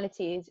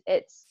humanities,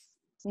 it's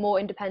more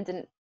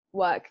independent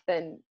work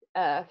than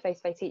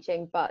face-to-face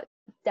teaching, but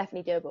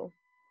definitely doable.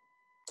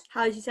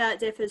 How would you say that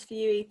differs for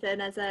you,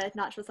 Ethan, as a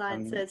natural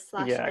sciences /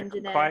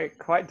 engineer?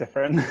 Quite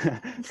different.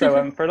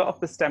 So for a lot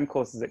of the STEM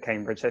courses at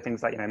Cambridge, so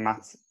things like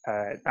maths,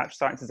 natural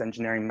sciences,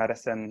 engineering,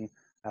 medicine,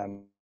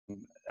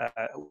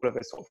 all of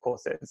those sort of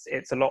courses,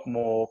 it's a lot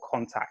more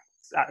contact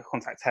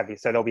heavy.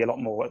 So there'll be a lot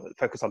more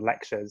focus on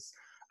lectures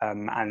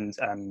and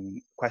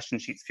question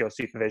sheets for your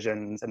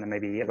supervisions, and then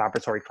maybe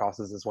laboratory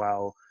classes as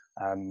well,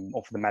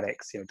 or for the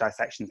medics,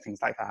 dissection, things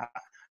like that.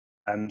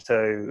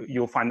 So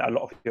you'll find that a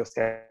lot of your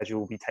schedule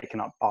will be taken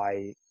up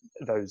by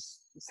those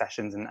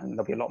sessions, and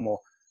there'll be a lot more.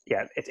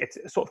 Yeah, it's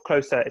sort of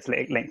closer. It's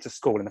linked to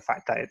school in the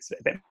fact that it's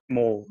a bit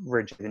more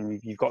rigid, and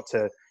you've got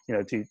to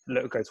go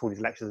to all these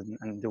lectures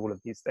and do all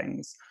of these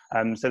things.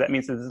 So that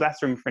means there's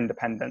less room for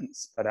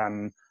independence. But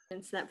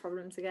internet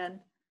problems again.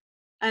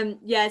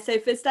 Yeah, so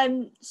for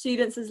STEM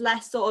students, there's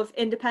less sort of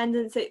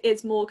independence.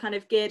 It's more kind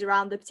of geared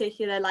around the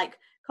particular like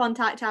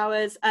contact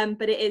hours,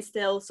 but it is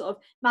still sort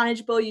of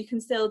manageable. You can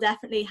still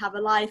definitely have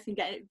a life and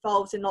get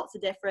involved in lots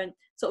of different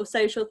sort of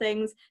social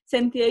things.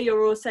 Cynthia,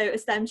 you're also a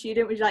STEM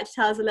student. Would you like to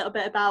tell us a little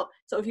bit about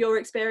sort of your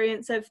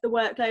experience of the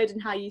workload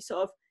and how you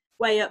sort of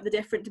weigh up the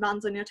different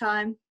demands on your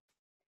time?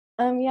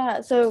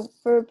 Yeah, so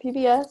for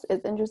PBS,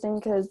 it's interesting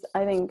because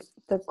I think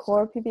the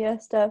core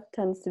PBS stuff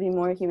tends to be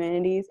more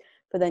humanities,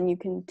 but then you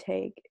can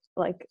take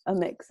like a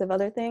mix of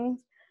other things.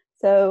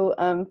 So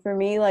for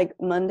me, like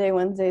Monday,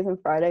 Wednesdays,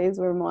 and Fridays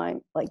were my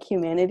like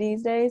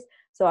humanities days.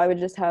 So I would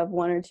just have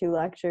 1 or 2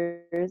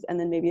 lectures and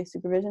then maybe a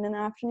supervision in the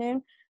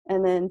afternoon.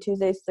 And then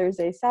Tuesdays,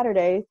 Thursdays,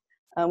 Saturdays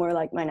were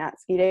like my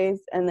NatSki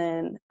days. And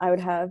then I would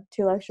have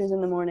 2 lectures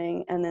in the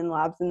morning and then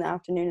labs in the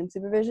afternoon and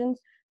supervisions.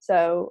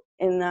 So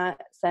in that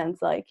sense,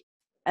 like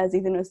as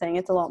Ethan was saying,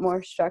 it's a lot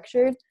more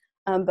structured.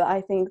 But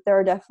I think there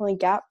are definitely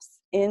gaps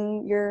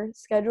in your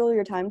schedule,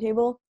 your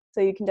timetable.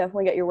 So you can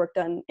definitely get your work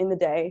done in the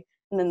day,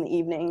 and then in the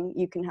evening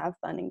you can have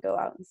fun and go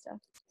out and stuff.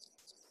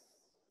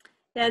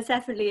 There's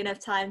definitely enough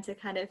time to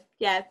kind of,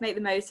 make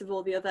the most of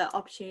all the other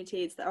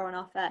opportunities that are on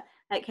offer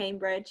at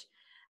Cambridge.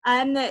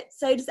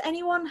 So does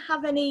anyone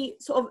have any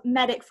sort of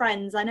medic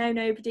friends? I know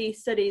nobody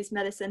studies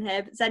medicine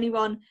here, but does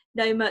anyone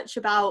know much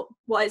about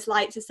what it's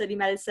like to study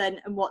medicine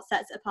and what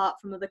sets it apart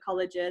from other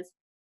colleges?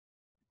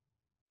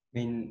 I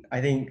mean, I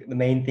think the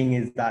main thing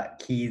is that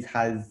Keys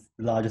has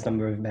the largest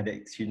number of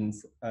medic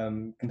students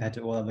compared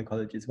to all other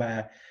colleges.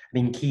 Where I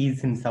mean,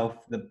 Keys himself,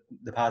 the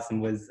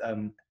person was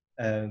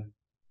a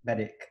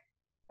medic,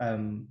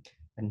 and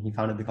he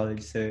founded the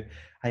college. So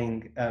I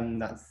think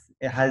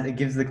it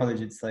gives the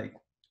college its like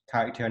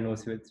character and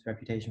also its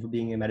reputation for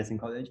being a medicine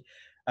college.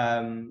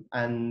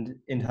 And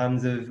in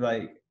terms of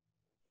like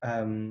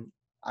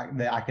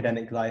the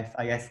academic life,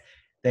 I guess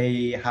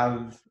they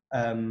have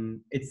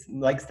it's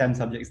like STEM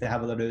subjects. They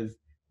have a lot of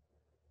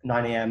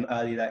 9 a.m.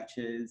 early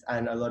lectures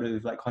and a lot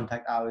of like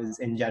contact hours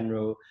in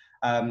general.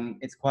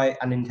 It's quite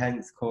an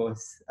intense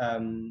course,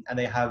 and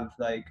they have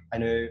like I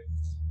know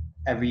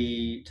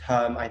every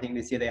term. I think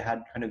this year they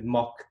had kind of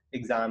mock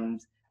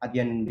exams at the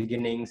end and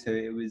beginning, so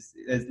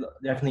there's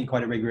definitely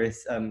quite a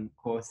rigorous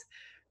course.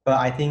 But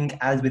I think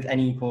as with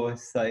any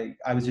course, like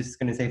I was just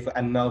going to say for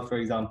ML, for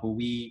example,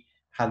 we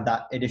have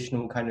that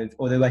additional kind of,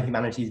 although we're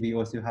humanities, we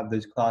also have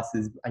those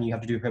classes and you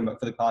have to do homework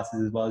for the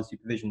classes as well as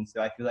supervision.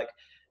 So I feel like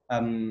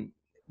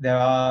there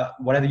are,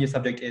 whatever your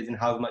subject is and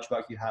however much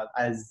work you have,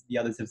 as the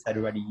others have said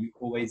already, you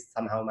always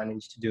somehow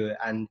manage to do it.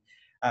 And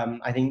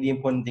I think the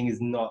important thing is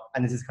not,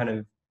 and this is kind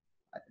of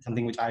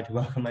something which I had to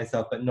work on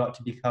myself, but not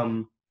to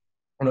become,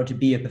 or not to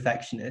be a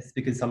perfectionist,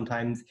 because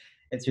sometimes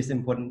it's just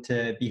important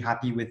to be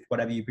happy with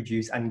whatever you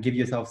produce and give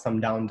yourself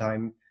some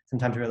downtime, some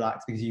time to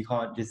relax, because you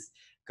can't just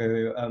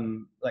go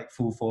like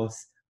full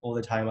force all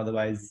the time.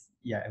 Otherwise,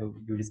 you'll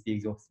just be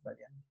exhausted by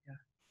the end. Yeah.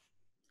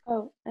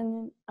 Oh, and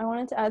then I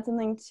wanted to add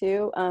something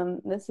too.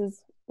 This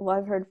is what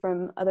I've heard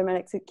from other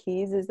medics at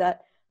Keys is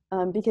that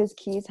because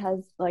Keys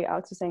has, like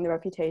Alex was saying, the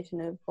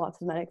reputation of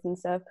lots of medics and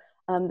stuff,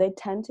 they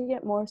tend to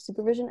get more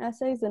supervision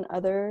essays than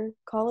other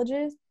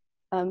colleges.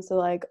 So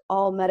like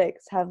all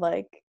medics have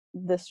like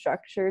the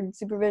structured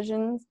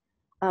supervisions,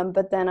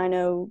 but then I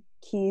know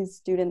Keys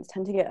students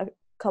tend to get a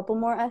couple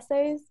more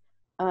essays,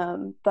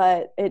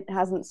 but it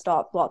hasn't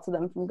stopped lots of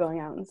them from going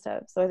out and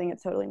stuff. So I think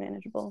it's totally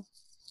manageable.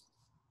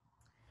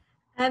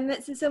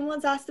 So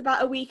someone's asked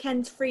about a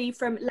weekend free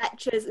from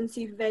lectures and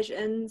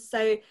supervision.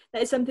 So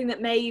that is something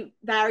that may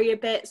vary a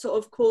bit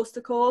sort of course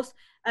to course.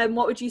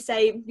 What would you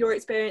say your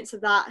experience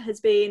of that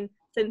has been,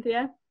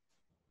 Cynthia?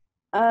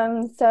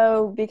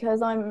 So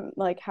because I'm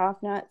like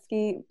half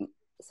NatSki,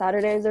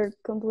 Saturdays are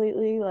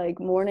completely like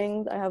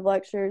mornings. I have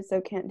lectures, so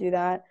can't do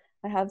that.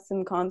 I have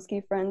some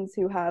ComSki friends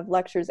who have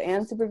lectures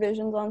and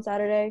supervisions on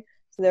Saturday,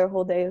 so their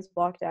whole day is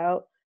blocked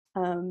out.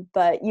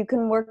 But you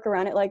can work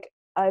around it. Like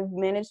I've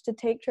managed to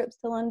take trips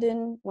to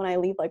London when I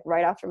leave like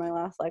right after my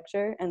last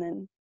lecture, and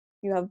then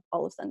you have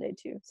all of Sunday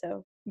too,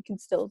 so you can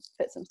still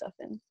fit some stuff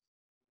in.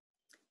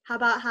 How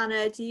about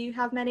Hannah? Do you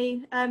have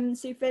many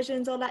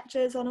supervisions or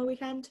lectures on a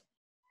weekend?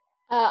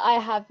 I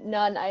have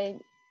none. I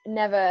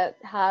never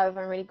have.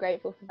 I'm really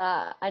grateful for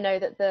that. I know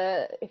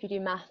that if you do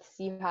maths,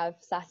 you have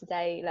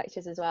Saturday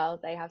lectures as well.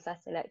 They have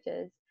Saturday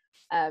lectures.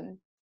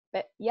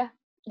 But yeah,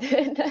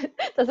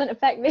 doesn't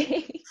affect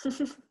me.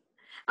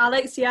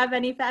 Alex, do you have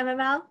any for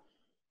MML?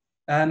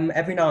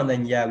 Every now and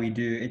then, yeah, we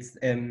do. It's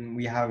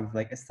we have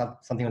like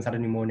something on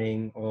Saturday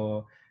morning,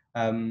 or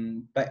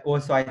but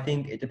also I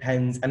think it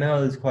depends.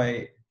 ML is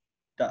quite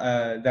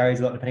varies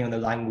a lot depending on the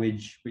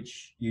language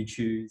which you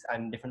choose,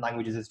 and different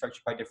languages are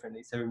structured quite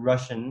differently. So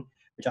Russian,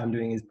 which I'm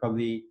doing, is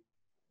probably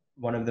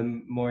one of the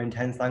more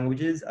intense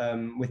languages.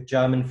 With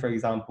German, for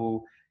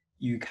example,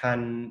 you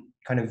can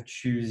kind of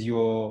choose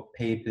your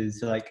papers,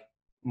 so like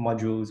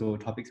modules or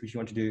topics which you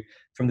want to do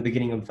from the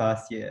beginning of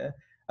first year.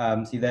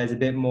 So there's a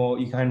bit more,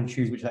 you can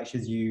choose which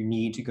lectures you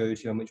need to go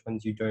to and which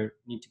ones you don't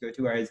need to go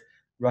to. Whereas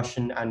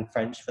Russian and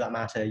French, for that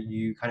matter,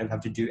 you kind of have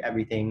to do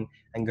everything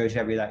and go to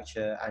every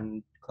lecture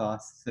and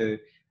class. So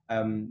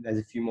there's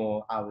a few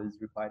more hours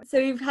required. So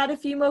we've had a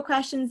few more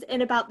questions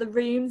in about the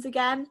rooms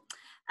again.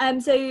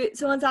 So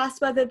someone's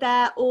asked whether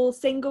they're all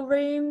single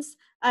rooms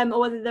or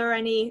whether there are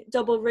any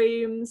double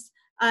rooms.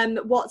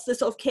 What's the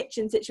sort of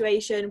kitchen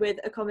situation with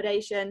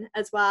accommodation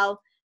as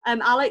well?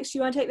 Alex, do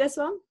you want to take this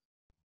one?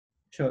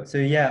 Sure. So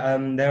yeah,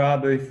 there are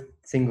both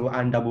single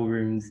and double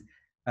rooms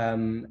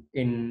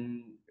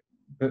in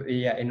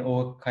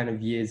all kind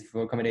of years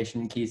for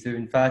accommodation in Key. So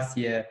in first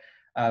year,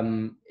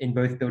 in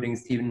both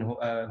buildings, Stephen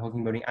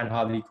Hawking Building and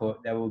Harvey Court,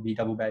 there will be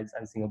double beds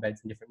and single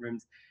beds in different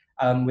rooms.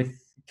 With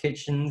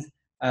kitchens,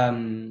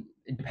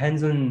 it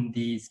depends on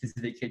the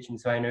specific kitchen.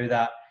 So I know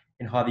that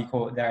in Harvey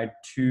Court, there are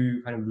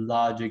two kind of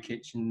larger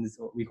kitchens,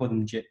 or we call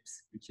them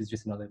gyps, which is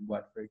just another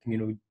word for a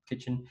communal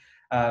kitchen.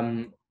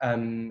 And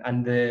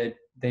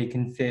they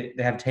can fit,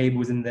 they have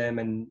tables in them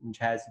and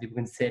chairs so people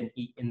can sit and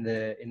eat in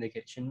the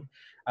kitchen.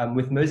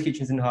 With most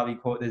kitchens in Harvey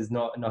Court, there's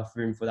not enough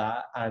room for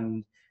that,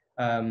 and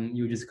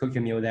you just cook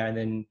your meal there and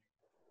then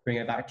bring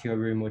it back to your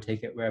room or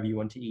take it wherever you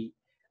want to eat.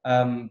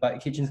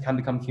 But kitchens can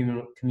become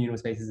communal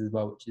spaces as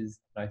well, which is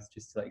nice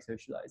just to like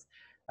socialize.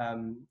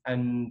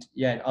 And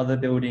yeah, in other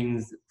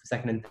buildings for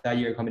second and third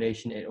year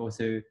accommodation, it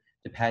also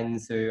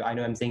depends. So I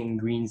know I'm staying in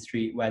Green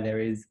Street, where there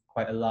is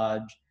quite a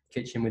large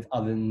kitchen with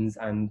ovens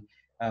and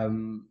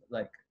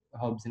like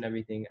hobs and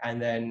everything.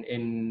 And then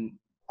in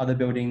other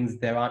buildings,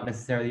 there aren't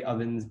necessarily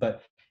ovens,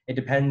 but it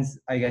depends.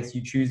 I guess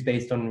you choose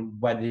based on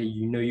whether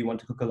you know you want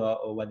to cook a lot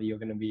or whether you're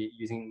going to be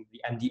using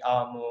the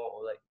MDR more,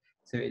 or like,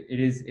 so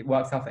it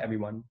works out for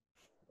everyone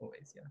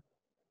always. Yeah.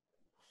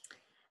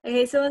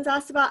 Okay, someone's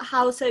asked about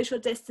how social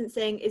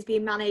distancing is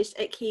being managed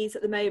at Keys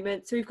at the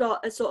moment. So we've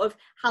got a sort of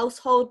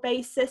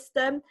household-based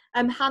system.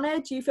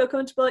 Hannah, do you feel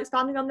comfortable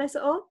expanding on this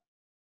at all?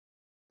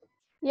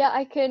 Yeah,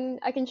 I can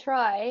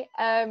try.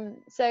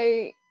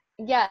 So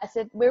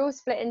we're all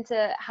split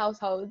into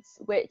households,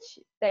 which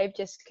they've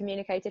just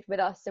communicated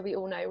with us, so we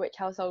all know which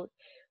household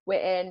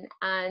we're in,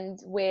 and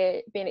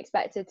we're being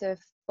expected to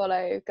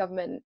follow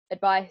government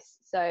advice.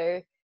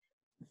 So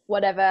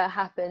whatever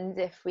happens,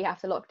 if we have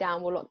to lock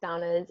down, we'll lock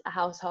down as a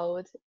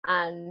household,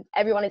 and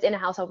everyone is in a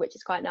household, which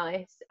is quite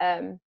nice.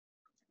 I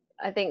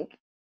think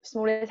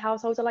smallest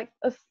households are like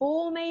of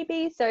 4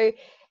 maybe, so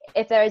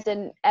if there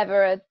isn't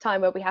ever a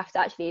time where we have to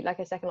actually, like,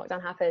 a second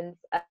lockdown happens,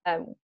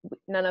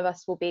 none of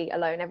us will be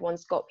alone.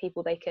 Everyone's got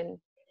people they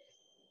can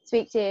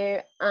speak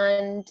to.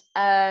 And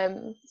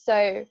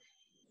so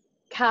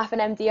CAF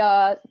and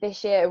MDR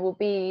this year will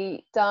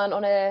be done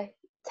on a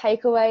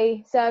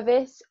takeaway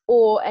service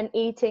or an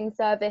eating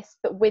service,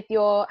 but with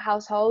your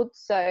household.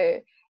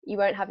 So you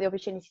won't have the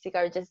opportunity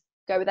to just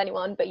go with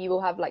anyone, but you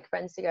will have like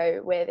friends to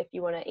go with if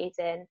you want to eat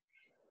in.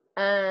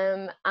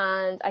 And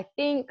I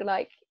think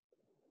like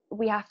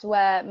we have to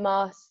wear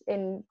masks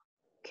in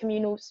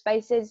communal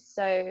spaces.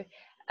 So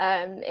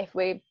if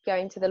we're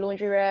going to the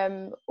laundry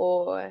room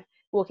or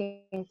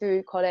walking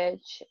through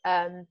college,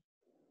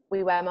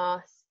 we wear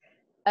masks.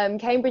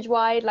 Cambridge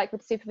wide, like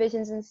with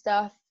supervisions and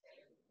stuff,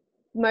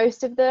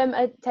 most of them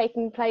are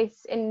taking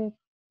place in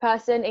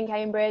person in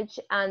Cambridge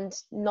and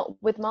not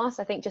with masks,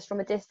 I think just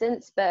from a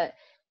distance. But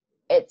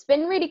it's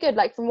been really good,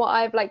 like from what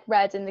I've like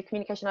read in the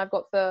communication I've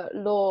got for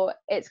law,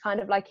 it's kind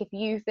of like if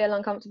you feel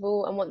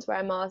uncomfortable and want to wear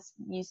a mask,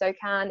 you so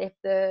can. If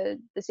the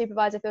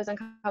supervisor feels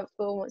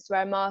uncomfortable and wants to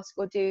wear a mask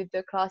or do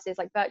the classes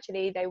like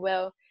virtually, they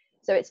will.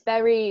 So it's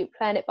very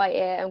playing it by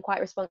ear and quite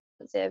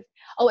responsive.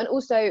 Oh, and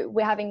also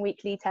we're having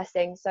weekly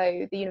testing,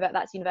 so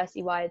that's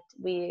university wide.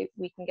 We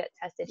can get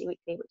tested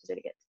weekly, which is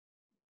really good.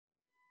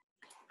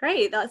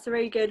 Great, that's a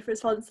really good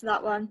response to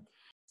that one.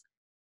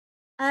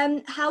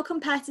 How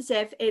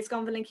competitive is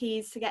Gonville and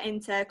Keys to get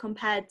into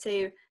compared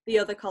to the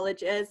other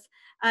colleges?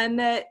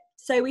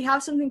 So we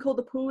have something called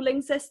the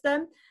pooling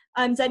system.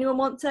 Does anyone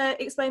want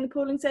to explain the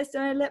pooling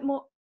system in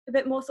a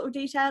bit more sort of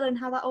detail and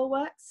how that all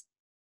works?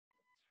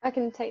 I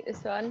can take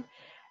this one.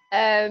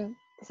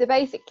 So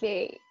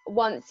basically,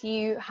 once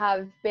you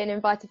have been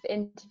invited for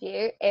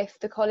interview, if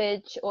the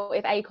college or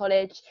if a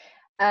college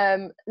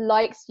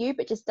likes you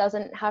but just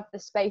doesn't have the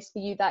space for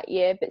you that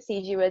year but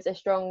sees you as a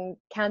strong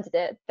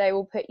candidate, they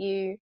will put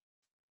you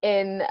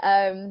in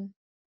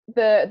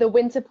the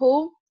winter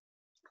pool,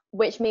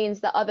 which means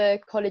that other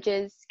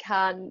colleges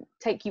can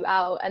take you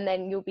out and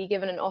then you'll be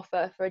given an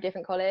offer for a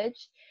different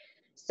college.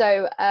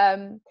 So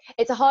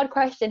it's a hard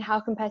question, how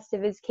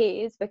competitive is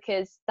Keys,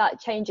 because that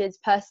changes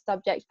per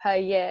subject per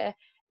year.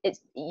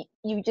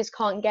 You just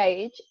can't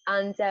gauge.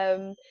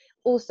 And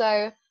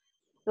also,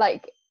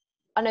 like,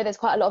 I know there's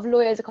quite a lot of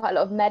lawyers, quite a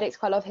lot of medics,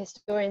 quite a lot of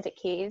historians at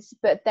Keys,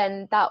 but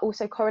then that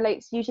also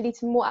correlates usually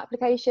to more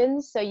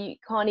applications. So you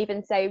can't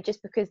even say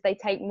just because they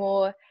take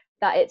more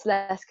that it's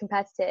less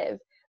competitive.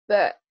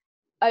 But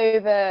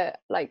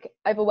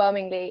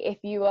overwhelmingly, if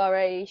you are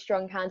a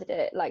strong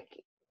candidate, like,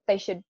 they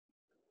should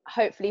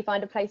hopefully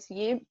find a place for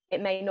you. It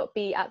may not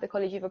be at the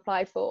college you've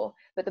applied for,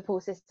 but the pool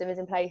system is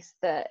in place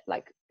that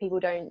like people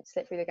don't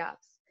slip through the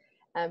gaps.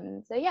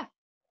 So yeah.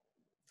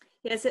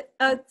 Yes,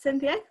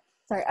 Cynthia?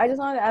 Sorry, I just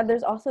wanted to add,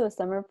 there's also a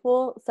summer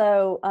pool.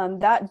 So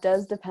that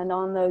does depend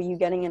on, though, you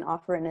getting an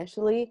offer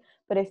initially.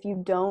 but if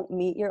you don't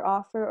meet your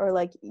offer, or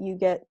like you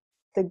get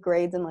the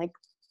grades in like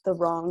the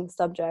wrong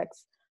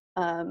subjects,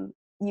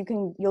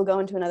 you'll go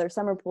into another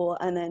summer pool.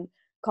 And then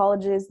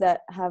colleges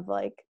that have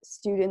like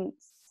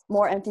students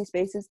more empty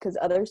spaces because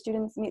other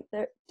students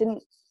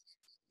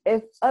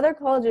if other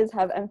colleges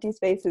have empty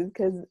spaces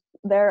because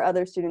their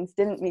other students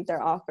didn't meet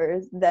their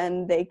offers,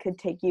 then they could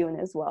take you in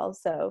as well.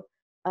 So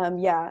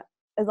yeah,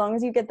 as long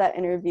as you get that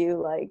interview,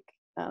 like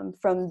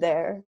from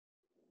there,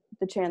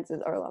 the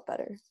chances are a lot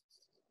better.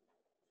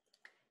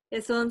 Yeah,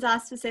 someone's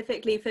asked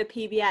specifically for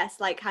PBS,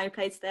 like how many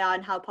places they are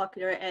and how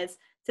popular it is.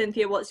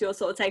 Cynthia, what's your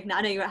sort of take on that?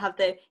 I know you won't have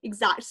the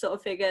exact sort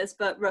of figures,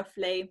 but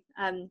roughly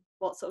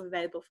what's sort of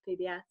available for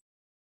PBS?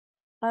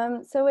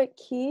 So at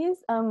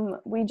Keys,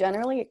 we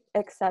generally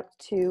accept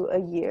 2 a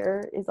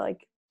year is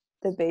like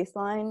the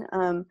baseline.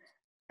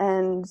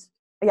 And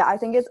yeah, I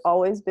think it's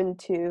always been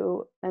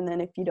 2. And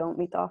then if you don't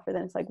meet the offer,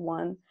 then it's like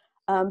 1.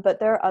 But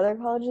there are other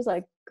colleges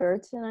like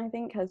Girton, I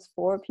think, has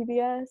 4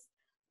 PBS.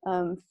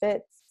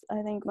 Fitz,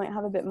 I think, might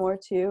have a bit more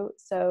too.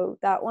 So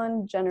that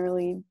one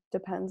generally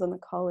depends on the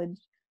college.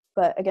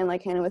 But again,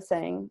 like Hannah was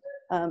saying,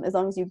 as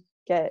long as you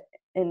get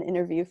an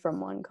interview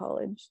from one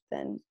college,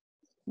 then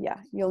yeah,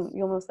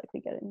 you'll most likely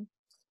get in.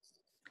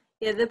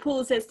 Yeah, the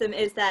pool system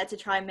is there to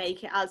try and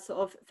make it as sort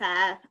of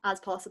fair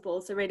as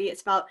possible. So really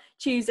it's about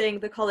choosing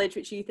the college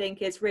which you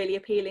think is really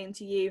appealing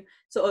to you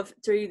sort of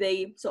through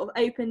the sort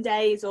of open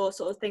days or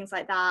sort of things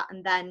like that.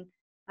 And then,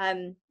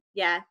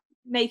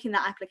 making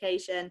that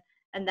application,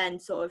 and then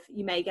sort of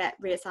you may get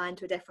reassigned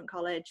to a different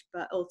college.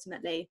 But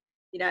ultimately,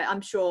 you know,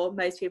 I'm sure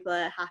most people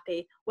are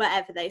happy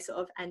wherever they sort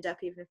of end up,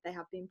 even if they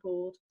have been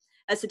pooled.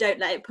 So don't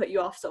let it put you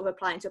off sort of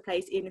applying to a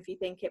place, even if you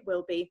think it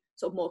will be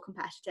sort of more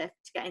competitive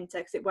to get into,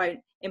 because it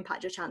won't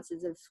impact your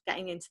chances of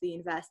getting into the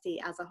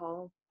university as a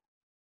whole.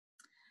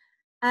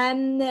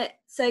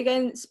 So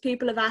again,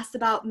 people have asked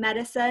about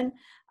medicine.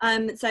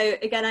 So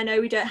again, I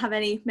know we don't have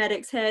any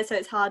medics here, so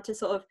it's hard to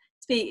sort of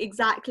speak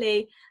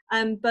exactly.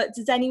 But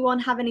does anyone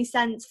have any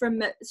sense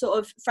from sort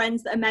of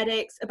friends that are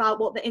medics about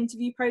what the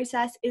interview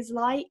process is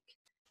like?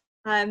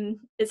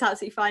 It's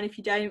absolutely fine if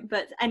you don't,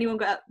 but anyone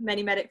got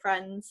many medic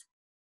friends?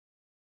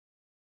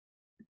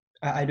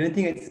 I don't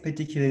think it's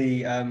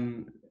particularly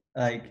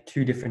like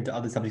too different to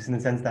other subjects, in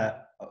the sense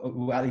that,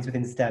 at least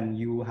within STEM,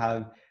 you will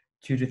have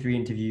 2 to 3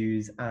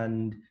 interviews,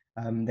 and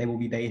they will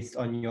be based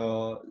on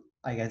your,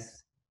 I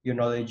guess, your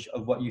knowledge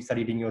of what you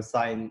studied in your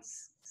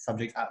science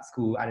subjects at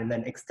school, and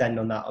then extend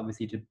on that,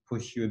 obviously, to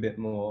push you a bit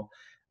more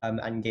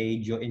and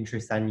gauge your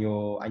interest and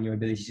your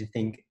ability to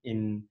think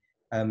in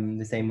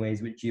the same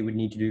ways which you would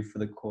need to do for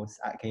the course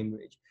at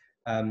Cambridge.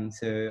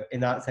 So in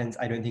that sense,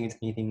 I don't think it's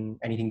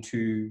anything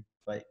too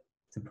like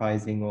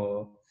surprising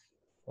or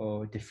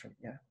different.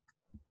 Yeah.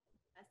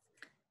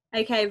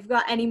 Okay, we've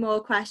got any more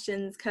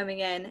questions coming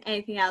in?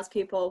 Anything else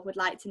people would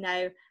like to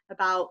know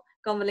about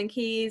Gonville and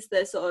Keys,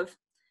 the sort of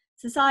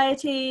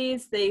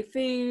societies, the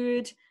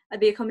food,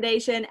 the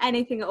accommodation,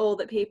 anything at all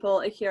that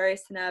people are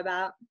curious to know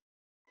about?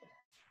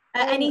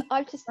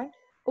 I've just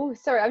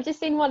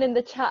seen one in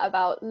the chat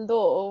about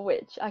law,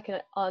 which I can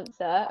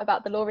answer,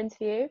 about the law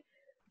interview.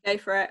 Go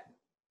for it.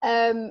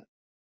 I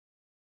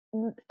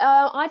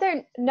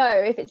don't know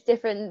if it's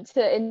different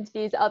to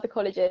interviews at other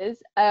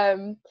colleges,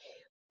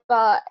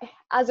 but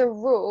as a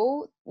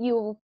rule,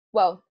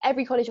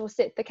 every college will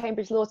sit the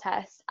Cambridge Law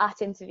test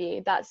at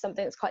interview. That's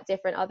something that's quite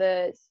different.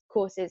 Other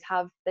courses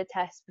have the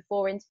test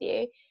before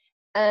interview,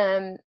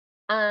 and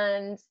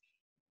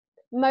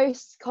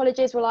most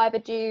colleges will either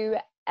do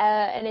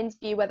an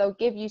interview where they'll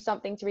give you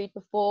something to read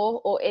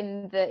before or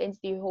in the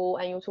interview hall,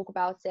 and you'll talk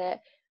about it,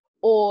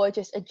 or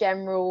just a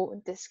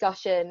general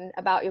discussion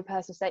about your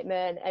personal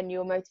statement and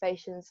your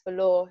motivations for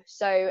law.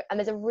 So, and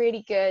there's a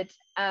really good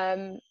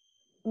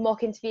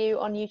mock interview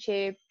on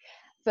YouTube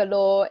for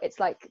law. It's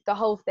like the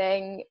whole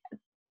thing.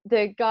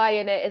 The guy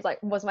in it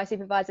was my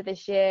supervisor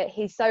this year.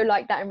 He's so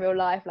like that in real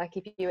life. Like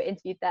if you were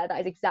interviewed there,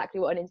 that is exactly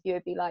what an interview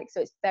would be like.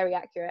 So it's very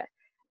accurate.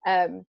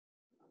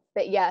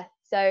 But yeah,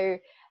 so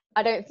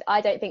I don't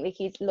think the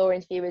Keys law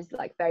interview is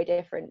like very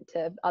different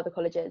to other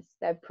colleges.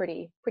 They're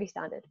pretty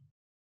standard.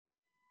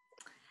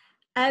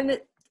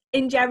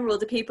 In general,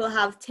 do people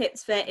have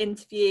tips for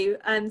interview?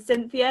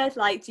 Cynthia,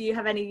 like, do you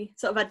have any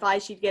sort of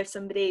advice you'd give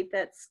somebody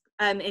that's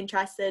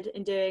interested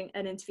in doing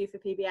an interview for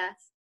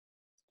PBS?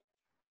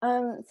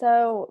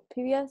 So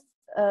PBS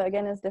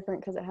again is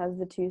different because it has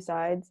the 2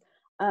 sides.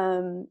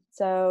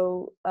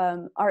 So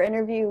our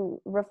interview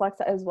reflects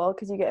that as well,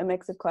 because you get a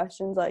mix of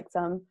questions, like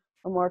some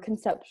are more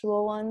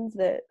conceptual ones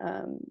that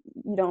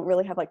you don't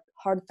really have like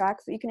hard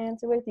facts that you can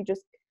answer with. You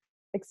just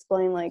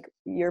explain like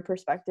your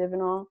perspective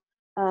and all.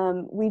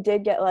 We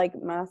did get like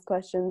math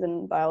questions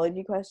and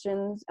biology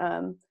questions.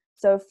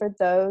 So for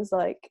those,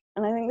 like,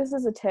 and I think this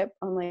is a tip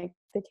on like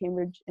the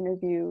Cambridge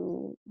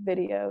interview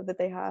video that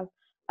they have.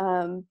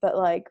 But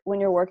like when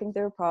you're working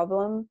through a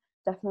problem,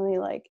 definitely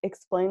like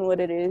explain what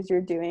it is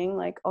you're doing,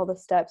 like all the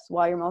steps,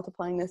 why you're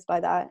multiplying this by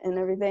that and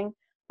everything.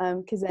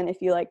 Because then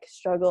if you like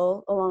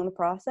struggle along the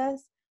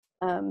process,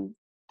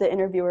 the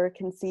interviewer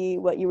can see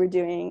what you were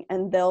doing,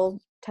 and they'll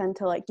tend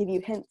to like give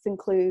you hints and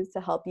clues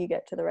to help you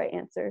get to the right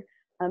answer.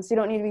 So you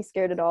don't need to be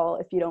scared at all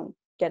if you don't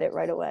get it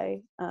right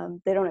away.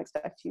 They don't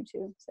expect you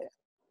to. So.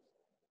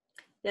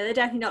 Yeah, they're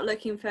definitely not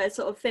looking for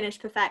sort of finished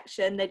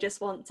perfection. They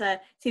just want to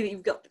see that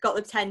you've got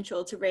the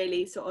potential to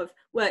really sort of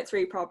work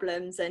through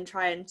problems and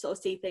try and sort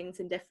of see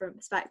things in different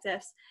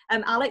perspectives.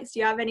 Alex,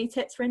 do you have any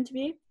tips for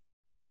interview?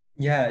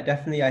 Yeah,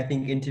 definitely. I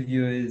think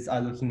interviewers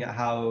are looking at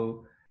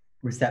how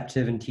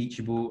receptive and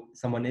teachable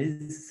someone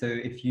is. So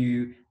if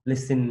you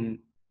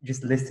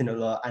just listen a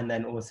lot and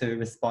then also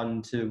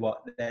respond to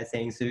what they're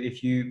saying. So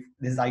this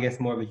is, I guess,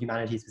 more of a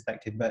humanities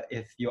perspective, but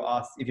if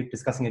you're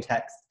discussing a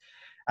text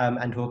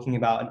and talking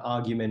about an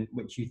argument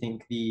which you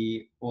think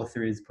the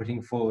author is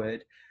putting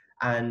forward,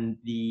 and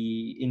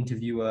the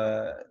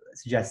interviewer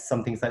suggests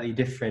something slightly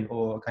different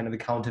or kind of a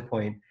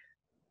counterpoint,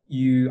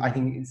 I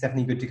think it's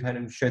definitely good to kind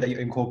of show that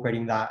you're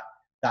incorporating that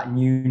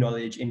new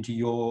knowledge into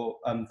your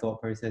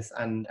thought process,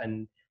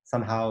 and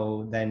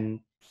somehow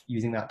then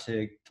using that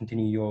to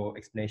continue your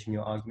explanation,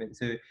 your argument.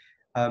 So,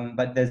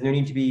 but there's no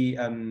need to be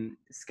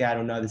scared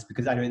or nervous,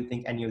 because I don't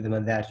think any of them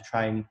are there to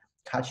try and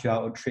catch you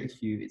out or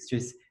trick you.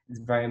 It's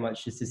very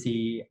much just to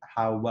see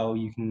how well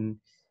you can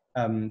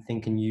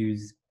think and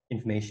use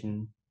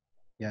information,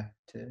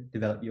 to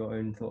develop your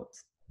own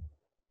thoughts.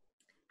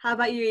 How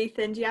about you,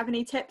 Ethan? Do you have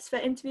any tips for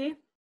interview?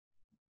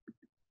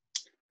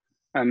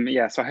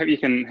 Yeah, so I hope you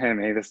can hear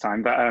me this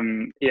time. But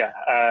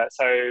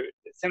so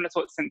similar to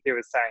what Cynthia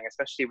was saying,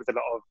 especially with a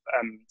lot of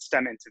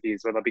STEM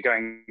interviews where they'll be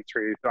going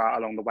through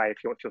along the way if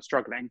you're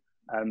struggling.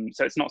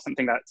 So it's not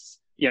something that's,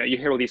 you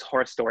hear all these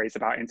horror stories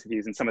about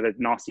interviews and some of the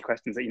nasty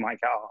questions that you might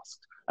get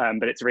asked.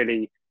 But it's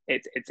really,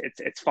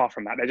 it's far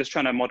from that. They're just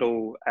trying to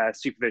model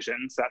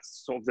supervision. So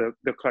that's sort of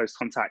the close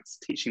contact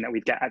teaching that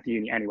we'd get at the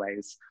uni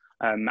anyways.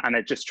 And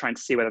they're just trying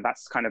to see whether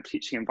that's the kind of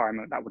teaching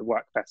environment that would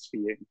work best for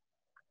you.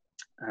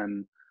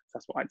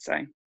 That's what I'd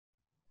say.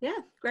 Yeah,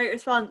 great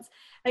response.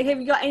 Okay,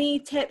 have you got any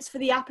tips for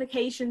the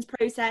applications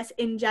process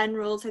in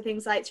general? So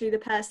things like through the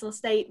personal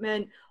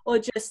statement, or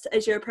just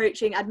as you're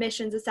approaching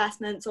admissions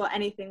assessments or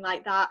anything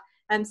like that.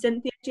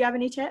 Cynthia, do you have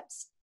any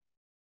tips?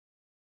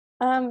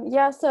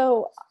 Yeah,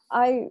 so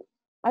I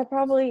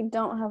probably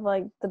don't have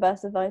like the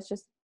best advice,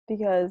 just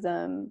because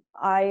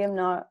I am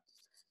not,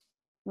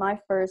 my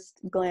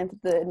first glance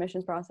at the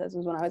admissions process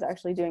was when I was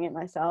actually doing it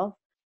myself.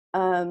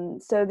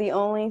 So the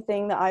only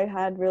thing that I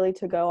had really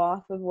to go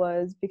off of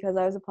was, because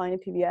I was applying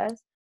to PBS,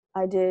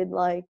 I did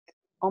like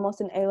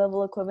almost an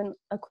A-level equivalent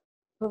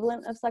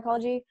of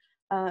psychology.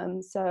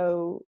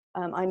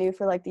 I knew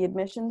for like the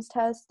admissions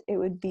test, it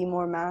would be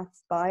more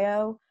maths,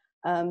 bio.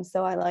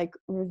 So I like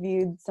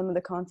reviewed some of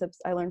the concepts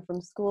I learned from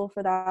school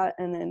for that.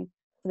 And then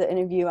for the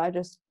interview, I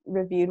just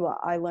reviewed what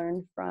I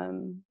learned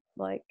from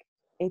like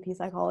AP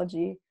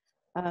psychology.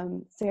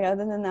 So yeah,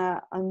 other than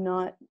that, I'm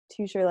not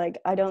too sure. Like,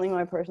 I don't think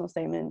my personal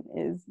statement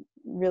is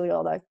really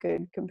all that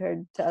good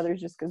compared to others,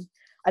 just because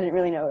I didn't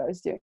really know what I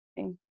was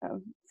doing.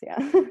 So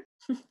yeah.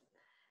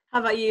 How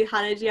about you,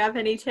 Hannah? Do you have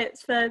any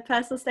tips for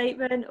personal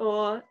statement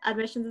or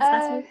admissions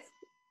assessments?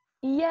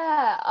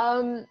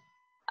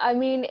 I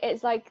mean,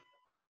 it's like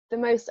the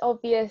most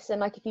obvious, and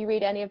like if you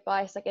read any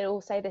advice, like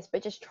it'll say this,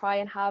 but just try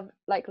and have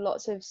like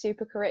lots of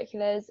super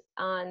curriculars,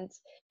 and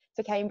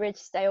for Cambridge,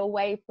 stay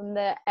away from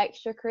the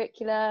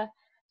extracurricular.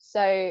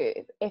 So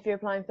if you're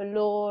applying for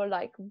law,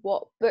 like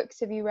what books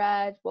have you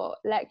read? What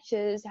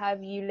lectures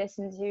have you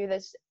listened to?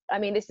 This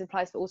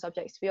applies for all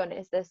subjects, to be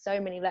honest. There's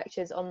so many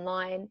lectures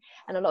online,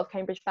 and a lot of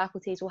Cambridge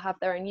faculties will have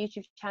their own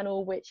YouTube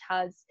channel, which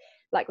has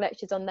like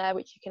lectures on there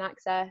which you can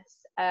access.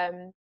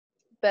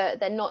 But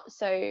they're not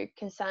so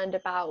concerned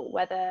about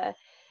whether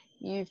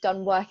you've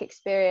done work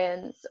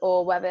experience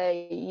or whether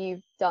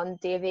you've done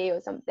D.V.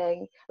 or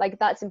something. Like,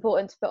 that's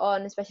important to put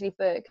on, especially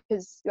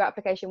because your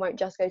application won't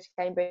just go to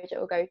Cambridge, it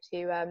will go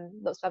to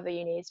lots of other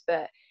unis.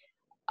 But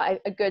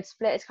a good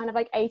split is kind of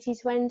like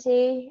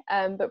 80-20,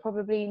 but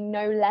probably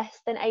no less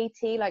than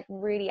 80, like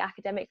really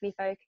academically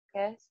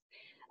focused.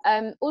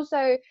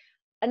 Also,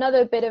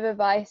 another bit of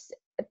advice,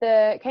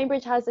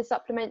 Cambridge has a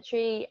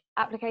supplementary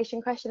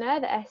application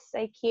questionnaire, the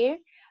SAQ,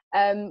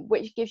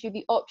 which gives you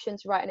the option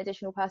to write an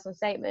additional personal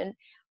statement,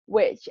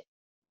 which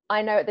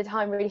I know at the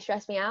time really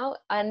stressed me out.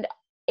 And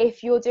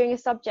if you're doing a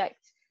subject,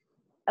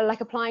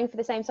 like applying for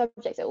the same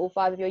subject at all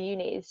 5 of your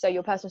unis, so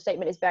your personal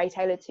statement is very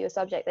tailored to your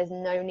subject, there's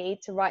no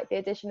need to write the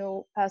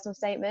additional personal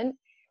statement.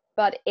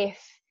 But if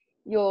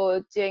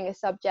you're doing a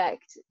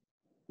subject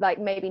like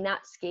maybe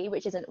NatSki,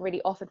 which isn't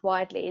really offered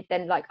widely,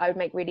 then like I would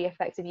make really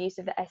effective use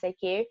of the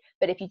SAQ.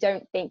 But if you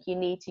don't think you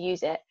need to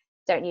use it,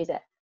 don't use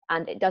it,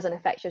 and it doesn't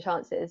affect your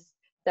chances.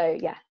 So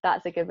yeah,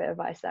 that's a good bit of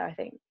advice there, I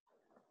think.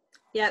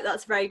 Yeah,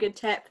 that's a very good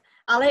tip.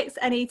 Alex,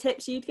 any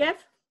tips you'd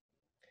give?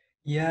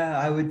 Yeah,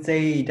 I would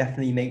say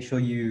definitely make sure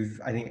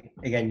I think,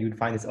 again, you'd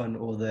find this on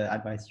all the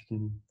advice you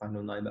can find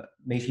online, but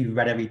make sure you've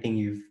read everything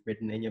you've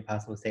written in your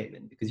personal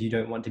statement, because you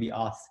don't want to be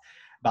asked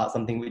about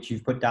something which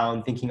you've put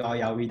down thinking, oh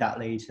yeah, I'll read that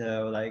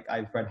later, or like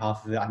I've read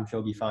half of it, I'm sure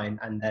it'll be fine,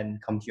 and then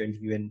come to your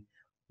interview and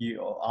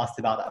you asked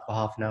about that for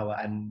half an hour,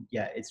 and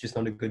yeah, it's just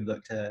not a good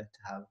look to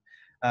have.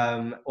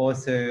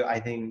 Also, I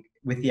think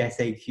with the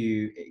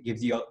SAQ, it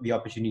gives you the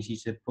opportunity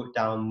to put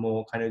down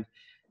more kind of,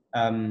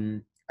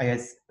 I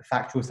guess,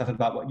 factual stuff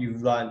about what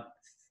you've learned,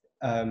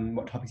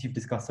 what topics you've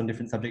discussed on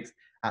different subjects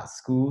at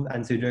school.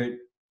 And so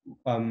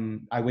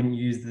I wouldn't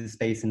use the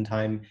space and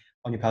time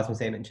on your personal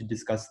statement to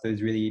discuss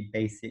those really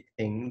basic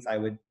things. I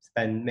would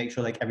make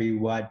sure like every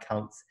word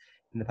counts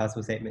in the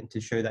personal statement to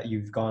show that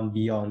you've gone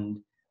beyond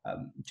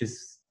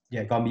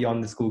gone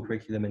beyond the school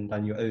curriculum and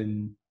done your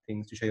own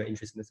things to show your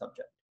interest in the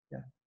subject. Yeah.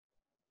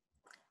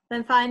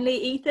 Then finally,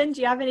 Ethan,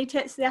 do you have any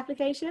tips for the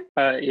application?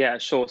 Yeah,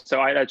 sure.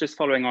 So I just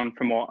following on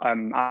from what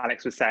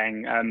Alex was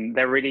saying,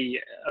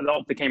 a lot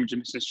of the Cambridge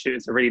admissions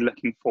tutors are really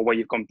looking for where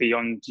you've gone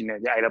beyond,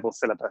 the A-level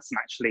syllabus and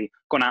actually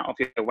gone out of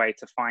your way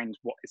to find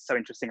what is so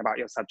interesting about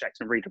your subject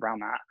and read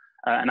around that.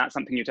 And that's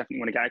something you definitely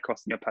want to get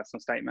across in your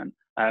personal statement.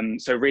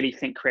 So really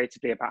think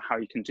creatively about how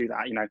you can do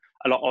that. I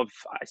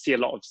see a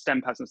lot of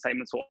STEM personal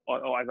statements,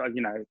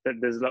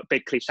 there's a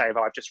big cliche of,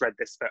 I've just read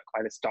this book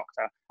by this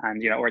doctor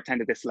and, or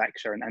attended this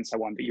lecture and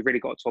so on. But you've really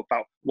got to talk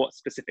about what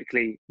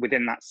specifically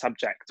within that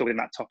subject or within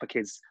that topic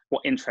is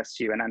what interests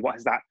you, and then what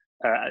has that,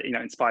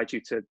 inspired you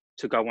to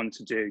go on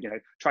to do.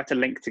 Try to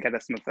link together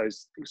some of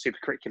those super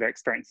curricular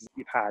experiences that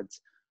you've had,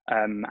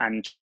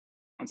 and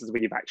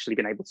where you've actually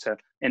been able to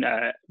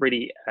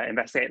really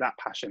investigate that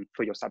passion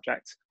for your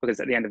subject, because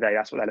at the end of the day,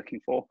 that's what they're looking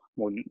for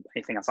more than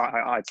anything else,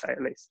 I'd say,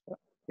 at least. But,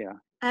 yeah.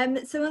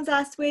 Someone's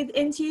asked, with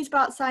interviews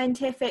about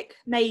scientific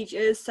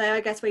majors, so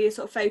I guess where you're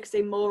sort of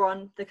focusing more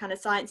on the kind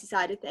of sciencey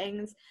side of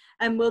things,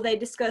 will they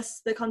discuss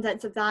the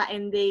contents of that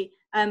in the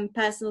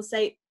personal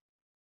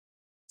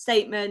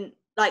statement,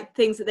 like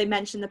things that they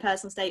mention in the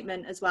personal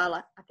statement as well,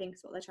 I think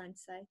is what they're trying to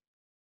say.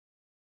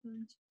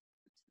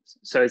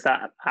 So is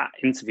that at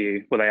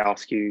interview, will they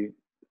ask you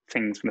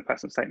things from the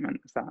personal statement?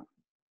 Is that?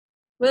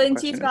 Will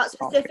interviews about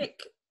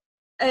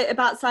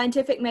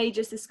scientific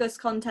majors discuss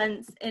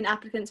contents in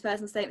applicants'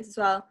 personal statements as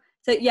well?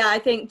 So yeah, I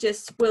think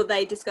just will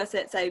they discuss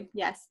it? So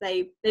yes,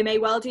 they may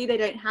well do. They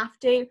don't have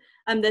to.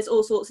 There's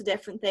all sorts of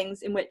different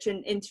things in which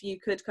an interview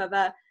could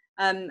cover.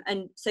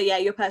 And so yeah,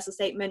 your personal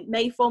statement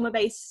may form a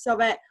basis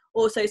of it.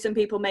 Also, some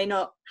people may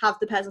not have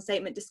the personal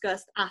statement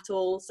discussed at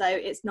all, so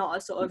it's not a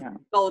sort of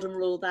golden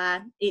rule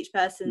there. Each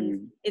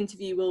person's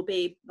interview will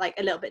be like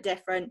a little bit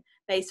different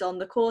based on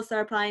the course they're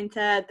applying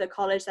to, the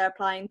college they're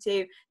applying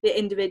to, the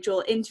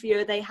individual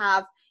interviewer they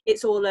have.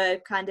 It's all a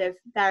kind of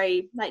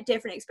very like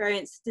different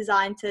experience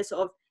designed to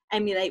sort of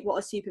emulate what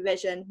a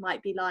supervision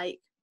might be like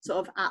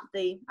sort of at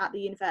the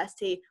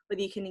university,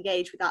 whether you can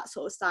engage with that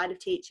sort of style of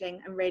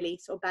teaching and really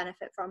sort of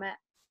benefit from it.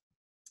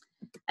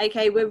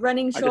 Okay, we're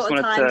running short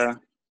of time.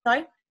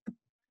 Sorry,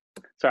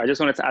 I just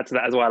wanted to add to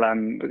that as well,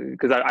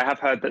 because I have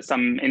heard that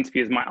some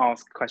interviewers might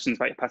ask questions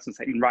about your personal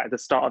statement right at the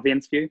start of the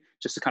interview,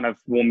 just to kind of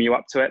warm you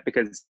up to it,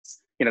 because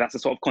that's the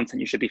sort of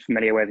content you should be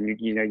familiar with and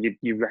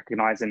you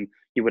recognise and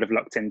you would have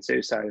looked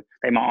into. So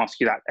they might ask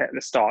you that at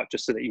the start,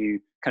 just so that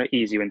you kind of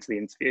ease you into the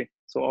interview.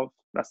 Sort of.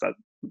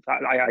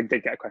 I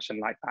did get a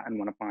question like that in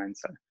one of mine.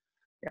 So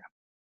yeah.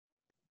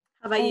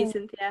 How about you,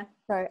 Cynthia?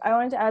 Sorry, I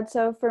wanted to add,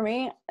 so for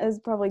me, it's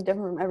probably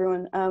different from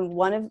everyone.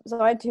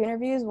 I had 2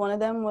 interviews. One of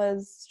them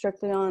was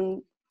strictly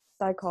on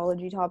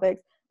psychology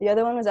topics. The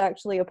other one was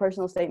actually a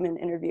personal statement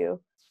interview.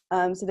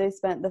 So they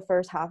spent the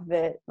first half of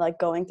it like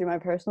going through my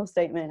personal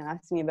statement,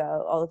 asking me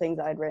about all the things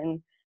I'd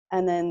written.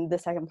 And then the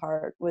second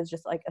part was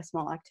just like a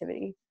small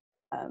activity.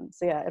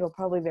 So yeah, it'll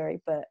probably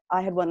vary, but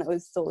I had one that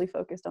was solely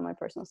focused on my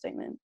personal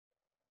statement.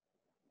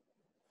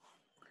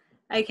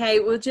 Okay,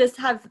 we'll just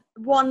have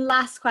one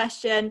last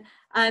question.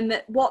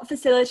 What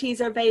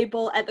facilities are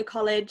available at the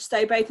college?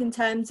 So both in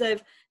terms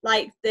of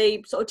like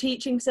the sort of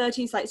teaching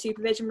facilities, like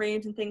supervision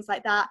rooms and things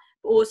like that,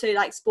 but also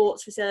like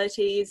sports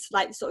facilities,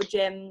 like the sort of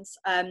gyms,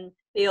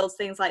 fields,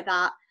 things like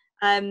that.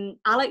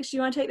 Alex, do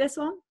you want to take this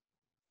one?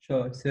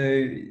 Sure.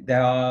 So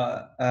there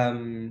are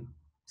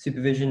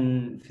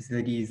supervision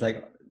facilities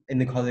like in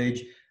the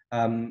college.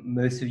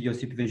 Most of your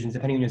supervisions,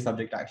 depending on your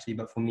subject actually,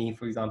 but for me,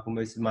 for example,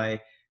 most of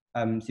my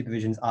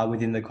supervisions are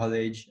within the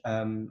college,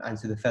 and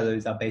so the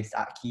fellows are based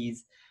at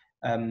Keys.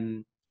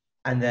 And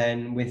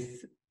then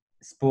with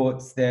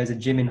sports, there's a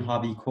gym in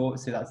Harvey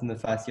Court, so that's in the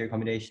first year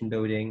accommodation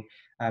building.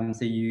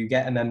 So you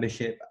get a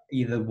membership,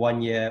 either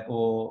 1 year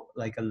or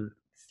like a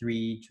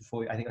 3 to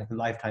 4, I think like a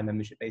lifetime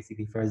membership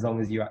basically, for as long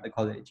as you're at the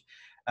college.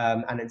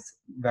 And it's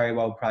very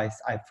well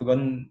priced. I've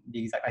forgotten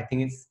the exact, I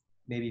think it's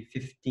maybe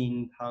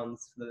 £15 for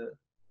the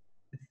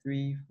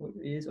 3-4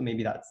 years, or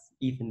maybe that's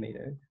Ethan may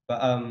know. But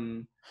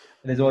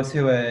there's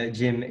also a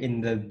gym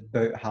in the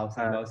boathouse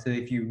as well. So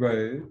if you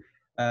row,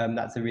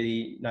 that's a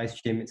really nice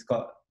gym. It's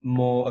got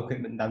more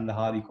equipment than the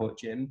Harvey Court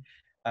gym.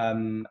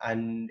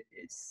 And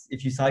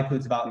if you cycle,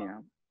 it's about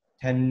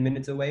 10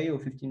 minutes away or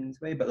 15 minutes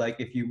away. But like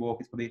if you walk,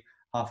 it's probably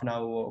half an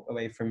hour walk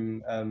away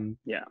from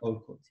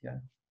Old Courts. Yeah.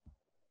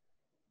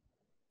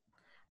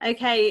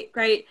 Okay,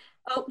 great.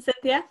 Oh,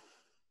 Cynthia?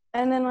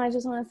 And then I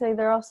just want to say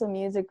there are also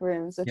music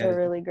rooms, which are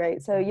really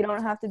great. So you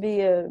don't have to be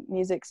a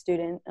music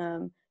student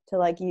to to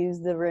like use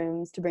the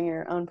rooms to bring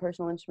your own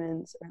personal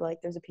instruments, or like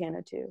there's a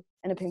piano too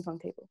and a ping pong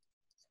table.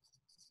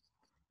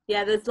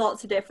 Yeah, there's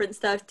lots of different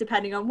stuff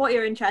depending on what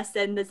you're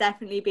interested in. There's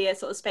definitely be a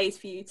sort of space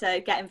for you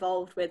to get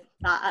involved with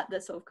that at the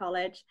sort of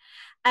college.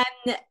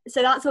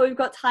 So that's all we've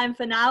got time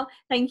for now.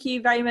 Thank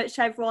you very much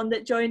to everyone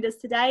that joined us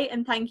today,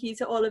 and thank you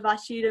to all of our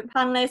student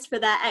panelists for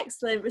their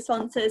excellent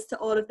responses to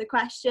all of the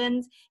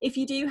questions. If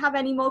you do have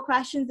any more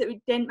questions that we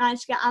didn't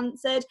manage to get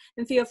answered,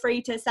 then feel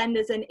free to send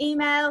us an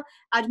email,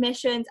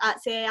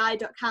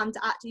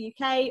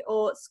 admissions@cai.cam.ac.uk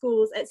or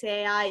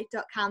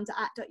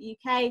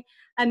schools@cai.cam.ac.uk.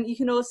 You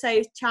can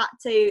also chat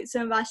to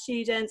some of our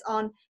students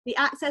on the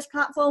Access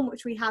platform,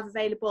 which we have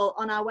available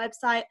on our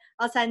website.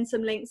 I'll send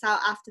some links out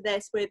after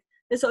this with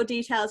the sort of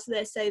details for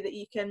this so that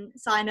you can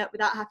sign up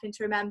without having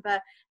to remember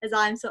as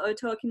I'm sort of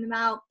talking them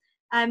out.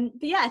 But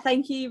yeah,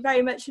 thank you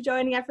very much for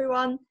joining,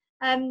 everyone,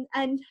 and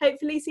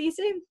hopefully see you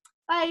soon.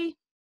 Bye.